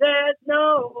love. There's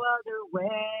no other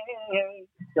way.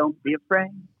 Don't be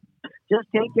afraid. Just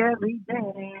take every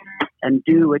day and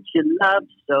do what you love.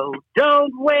 So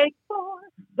don't wait for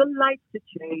the lights to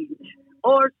change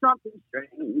or something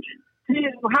strange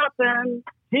to happen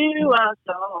to us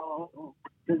all.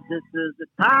 Because this is the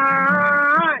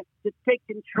time to take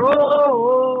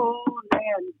control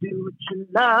and do what you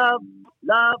love.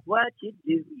 Love what you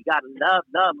do. You got to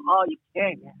love all you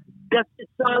can. Just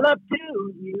it's all up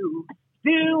to you.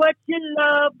 Do what you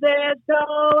love. There's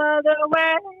no other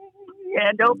way.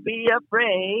 And don't be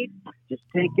afraid. Just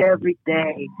take every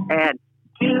day and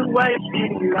do what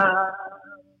you love.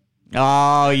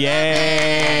 Oh,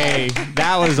 yay.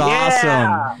 That was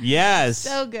awesome. Yes.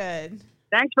 So good.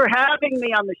 Thanks for having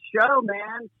me on the show,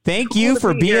 man. Thank you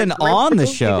for being on the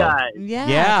show.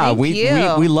 Yeah,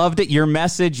 we loved it. Your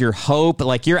message, your hope,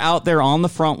 like you're out there on the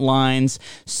front lines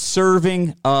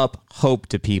serving up hope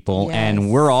to people,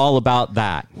 and we're all about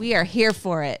that. We are here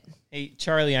for it. Hey,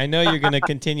 Charlie, I know you're going to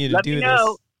continue to do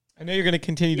this. I know you're going to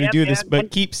continue to do this,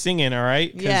 but keep singing, all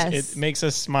right? Because it makes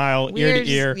us smile ear to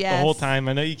ear the whole time.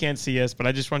 I know you can't see us, but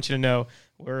I just want you to know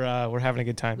we're having a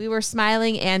good time. We were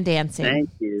smiling and dancing. Thank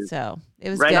you. So it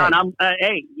was right good. on.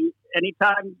 Hey,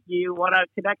 anytime you want to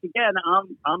connect again,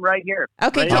 I'm right here.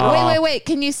 Okay, wait.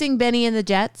 Can you sing Benny and the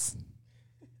Jets?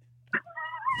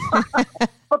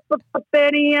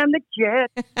 Benny and the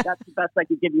Jets. That's the best I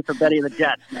could give you for Benny and the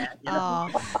Jets, man.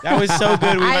 That was so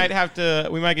good.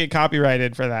 We might get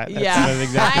copyrighted for that. That's kind of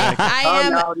exactly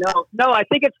No. I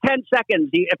think it's 10 seconds.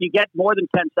 If you get more than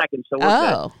 10 seconds, so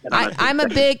we're good. I'm a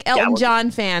big Elton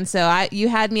John fan, so you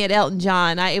had me at Elton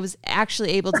John. I was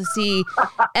actually able to see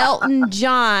Elton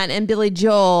John and Billy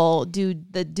Joel do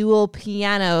the dual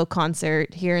piano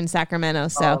concert here in Sacramento.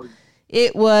 So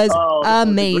it was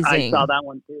amazing. I saw that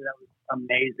one too. That was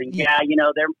amazing. Yeah,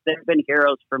 they've been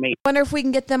heroes for me. I wonder if we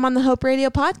can get them on the Hope Radio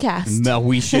podcast. No,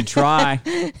 we should try.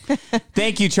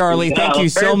 Thank you, Charlie. Thank you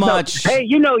so much. Hey,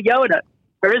 Yoda,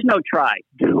 there is no try.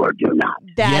 Do or do not.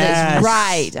 That is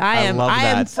right. I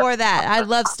am for that. I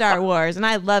love Star Wars and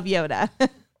I love Yoda.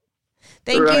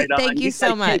 Thank you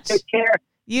so much. Take care.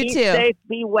 You be too. Safe,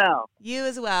 be well. You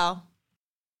as well.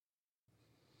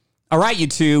 All right, you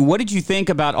two, what did you think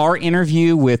about our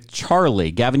interview with Charlie?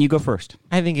 Gavin, you go first.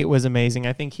 I think it was amazing.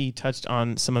 I think he touched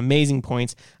on some amazing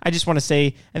points. I just want to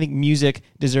say, I think music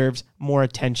deserves more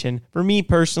attention. For me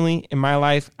personally, in my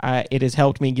life, it has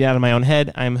helped me get out of my own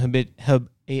head.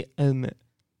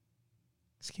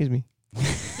 Excuse me.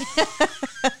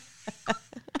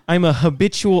 I'm a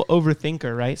habitual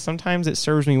overthinker, right? Sometimes it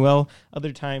serves me well.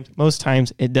 Most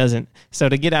times it doesn't. So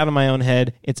to get out of my own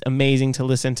head, it's amazing to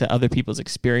listen to other people's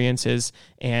experiences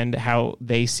and how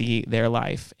they see their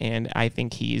life. And I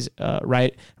think he's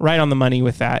right on the money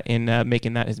with that in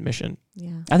making that his mission.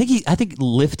 Yeah, I think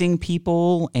lifting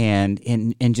people and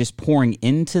just pouring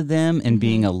into them and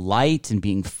being a light and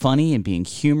being funny and being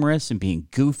humorous and being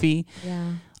goofy.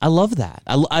 Yeah, I love that.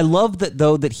 I love that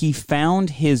though that he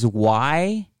found his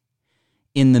why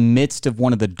in the midst of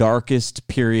one of the darkest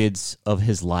periods of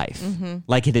his life.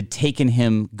 Like it had taken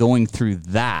him going through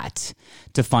that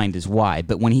to find his why.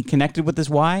 But when he connected with his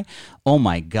why, oh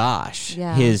my gosh,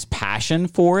 his passion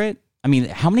for it. I mean,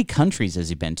 how many countries has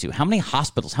he been to? How many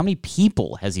hospitals? How many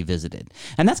people has he visited?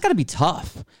 And that's got to be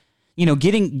tough.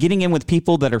 Getting in with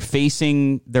people that are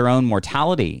facing their own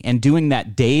mortality and doing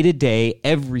that day to day,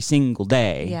 every single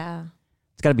day. Yeah.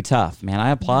 It's got to be tough, man. I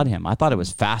applaud him. I thought it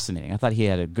was fascinating. I thought he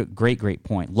had a great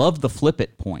point. Love the flip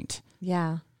it point.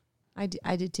 Yeah, I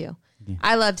did too. Yeah.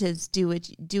 I loved his do what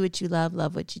you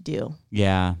love what you do.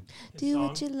 Yeah. What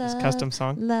you love. His custom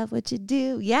song. Love what you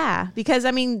do. Yeah, because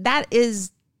I mean that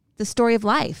is the story of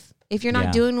life. If you're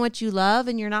not doing what you love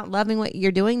and you're not loving what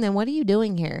you're doing, then what are you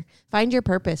doing here? Find your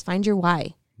purpose. Find your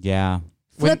why. Yeah.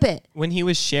 Flip it. When he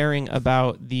was sharing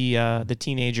about the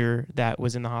teenager that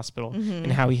was in the hospital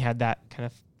and how he had that kind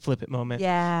of flip it moment.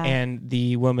 Yeah. And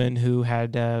the woman who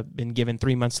had been given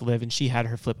 3 months to live and she had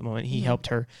her flip it moment. He helped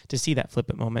her to see that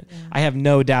flip it moment. Yeah. I have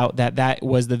no doubt that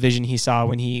was the vision he saw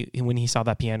when he saw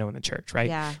that piano in the church, right?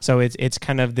 Yeah. So it's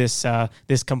kind of this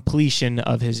completion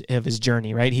of his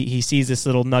journey, right? He sees this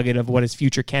little nugget of what his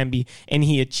future can be and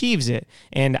he achieves it.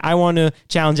 And I want to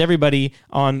challenge everybody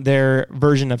on their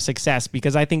version of success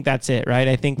because I think that's it, right?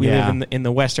 I think we live in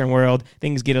the Western world.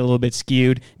 Things get a little bit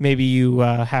skewed. Maybe you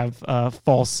have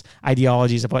false false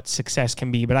ideologies of what success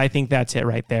can be. But I think that's it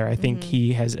right there. I think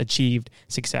he has achieved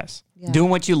success. Yeah. Doing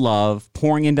what you love,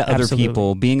 pouring into other Absolutely.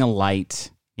 people, being a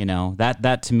light. You know,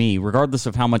 that to me, regardless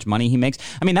of how much money he makes.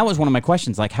 I mean, that was one of my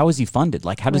questions. Like, how is he funded?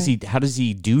 Like, how does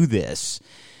he do this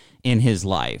in his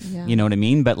life? Yeah. You know what I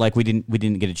mean? But like, we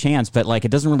didn't get a chance. But like,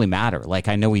 it doesn't really matter. Like,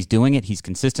 I know he's doing it. He's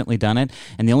consistently done it.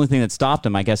 And the only thing that stopped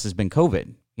him, I guess, has been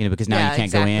COVID. You know, because now you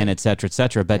can't go in, et cetera, et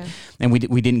cetera. But and we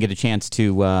didn't get a chance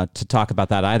to talk about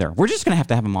that either. We're just gonna have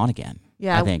to have him on again.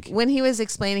 Yeah, I think. when he was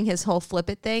explaining his whole flip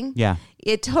it thing, Yeah.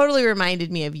 it totally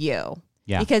reminded me of you.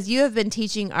 Yeah. Because you have been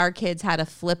teaching our kids how to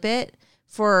flip it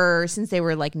since they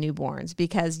were like newborns,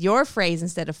 because your phrase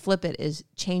instead of flip it is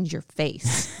change your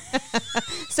face.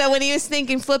 So when he was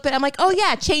thinking flip it, I'm like, oh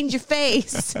yeah, change your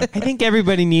face. I think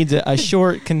everybody needs a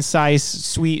short, concise,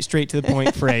 sweet, straight to the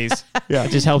point phrase. Yeah,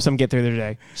 it just helps them get through their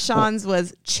day. Sean's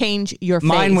was change your face.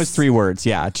 Mine was 3 words.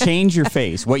 Yeah. Change your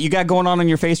face. What you got going on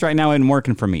your face right now isn't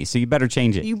working for me. So you better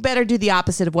change it. You better do the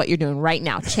opposite of what you're doing right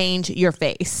now. Change your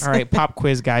face. All right, pop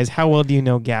quiz, guys. How well do you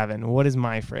know Gavin? What is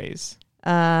my phrase?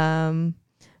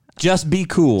 Just be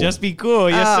cool. Just be cool.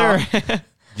 Yes, sir.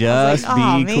 Just like, be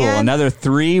 "Aw, cool. man." Another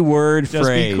 3-word Just be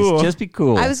phrase. cool. Just be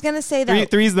cool. I was gonna say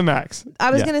that. Three's the max. I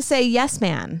was Yeah. gonna say yes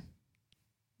man.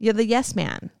 You're the yes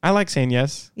man. I like saying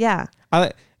yes. Yeah. You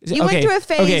Okay, went through a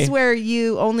phase okay. where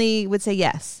you only would say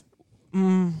yes.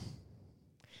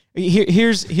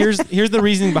 Here's the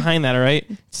reasoning behind that. All right,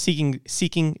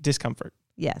 seeking discomfort.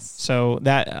 Yes. So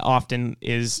that often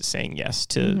is saying yes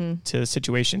to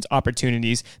situations,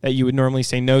 opportunities that you would normally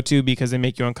say no to because they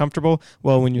make you uncomfortable.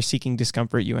 Well, when you're seeking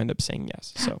discomfort, you end up saying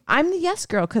yes. So I'm the yes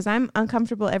girl because I'm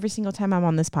uncomfortable every single time I'm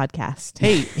on this podcast.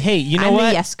 hey, you know I'm what?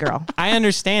 the yes girl. I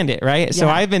understand it, right? So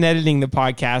Yeah. I've been editing the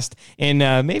podcast, and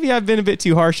maybe I've been a bit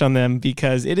too harsh on them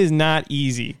because it is not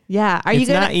easy. Yeah. Are It's you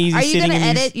gonna not easy Are you sitting gonna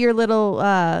in these- edit your little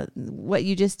what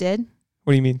you just did?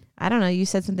 What do you mean? I don't know. You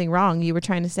said something wrong. You were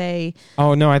trying to say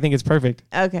Oh no, I think it's perfect.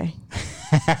 okay.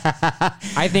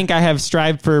 I think I have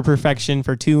strived for perfection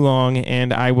for too long,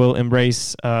 and I will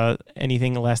embrace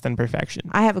anything less than perfection.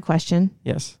 I have a question.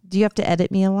 Yes, Do you have to edit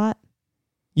me a lot?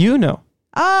 you know.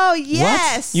 Oh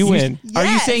yes. You win. Are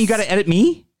you saying you got to edit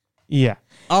me? Yeah.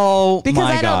 Oh, Because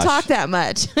my I gosh. don't talk that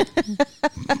much.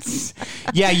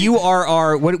 Yeah, you are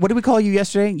our, what did we call you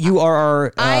yesterday? You are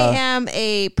our, I am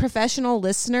a professional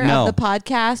listener No. of the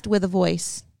podcast with a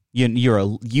voice.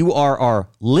 you are our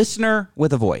listener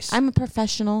with a voice. I'm a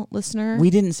professional listener. We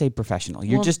didn't say professional.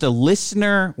 You're Well- just a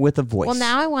listener with a voice. Well,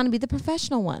 now I want to be the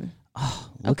professional one.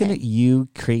 Looking okay. at you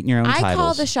creating your own I titles.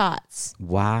 call the shots.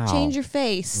 Wow. Change your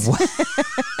face.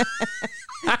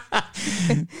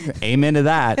 Amen to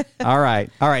that. All right.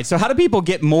 So how do people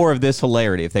get more of this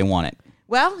hilarity if they want it?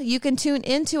 Well, you can tune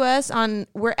into us on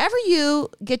wherever you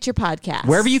get your podcast.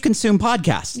 Wherever you consume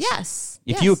podcasts. Yes.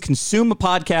 If you consume a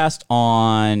podcast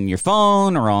on your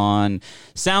phone or on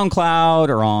SoundCloud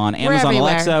or on Amazon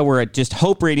everywhere. Alexa, we're at just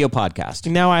Hope Radio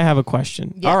Podcast. Now I have a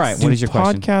question. Yes. All right. What Do is your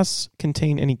question? podcasts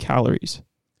contain any calories?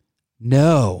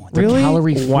 No. They're Really?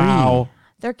 calorie free. Wow.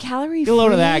 They're calorie Get a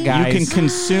load of that, free. guy. You can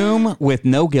consume with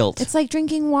no guilt. It's like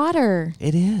drinking water.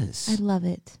 It is. I love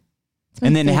it. It's my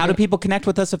And then how do favorite. people connect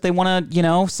with us if they want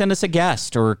to, send us a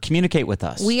guest or communicate with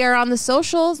us? We are on the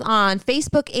socials on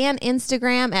Facebook and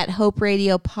Instagram at Hope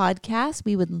Radio Podcast.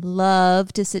 We would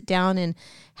love to sit down and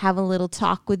have a little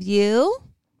talk with you.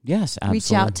 Yes, absolutely.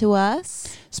 Reach out to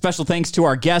us. Special thanks to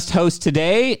our guest host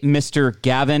today, Mr.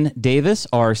 Gavin Davis,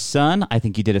 our son. I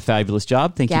think you did a fabulous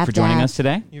job. Thank you Gav for joining Dav. us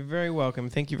today. You're very welcome.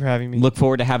 Thank you for having me. Look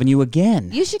forward to having you again.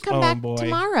 You should come Oh, back boy.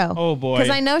 tomorrow. Oh, boy. Because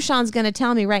I know Sean's going to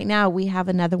tell me right now we have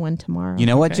another one tomorrow. You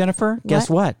know what, Jennifer? Guess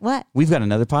what? What? We've got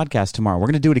another podcast tomorrow. We're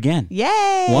going to do it again.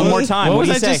 Yay! One more time. What What was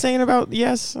do I you say? just saying about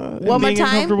yes? And One more being time?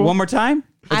 uncomfortable? One more time?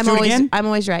 Let's I'm do it always again. I'm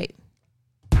always right.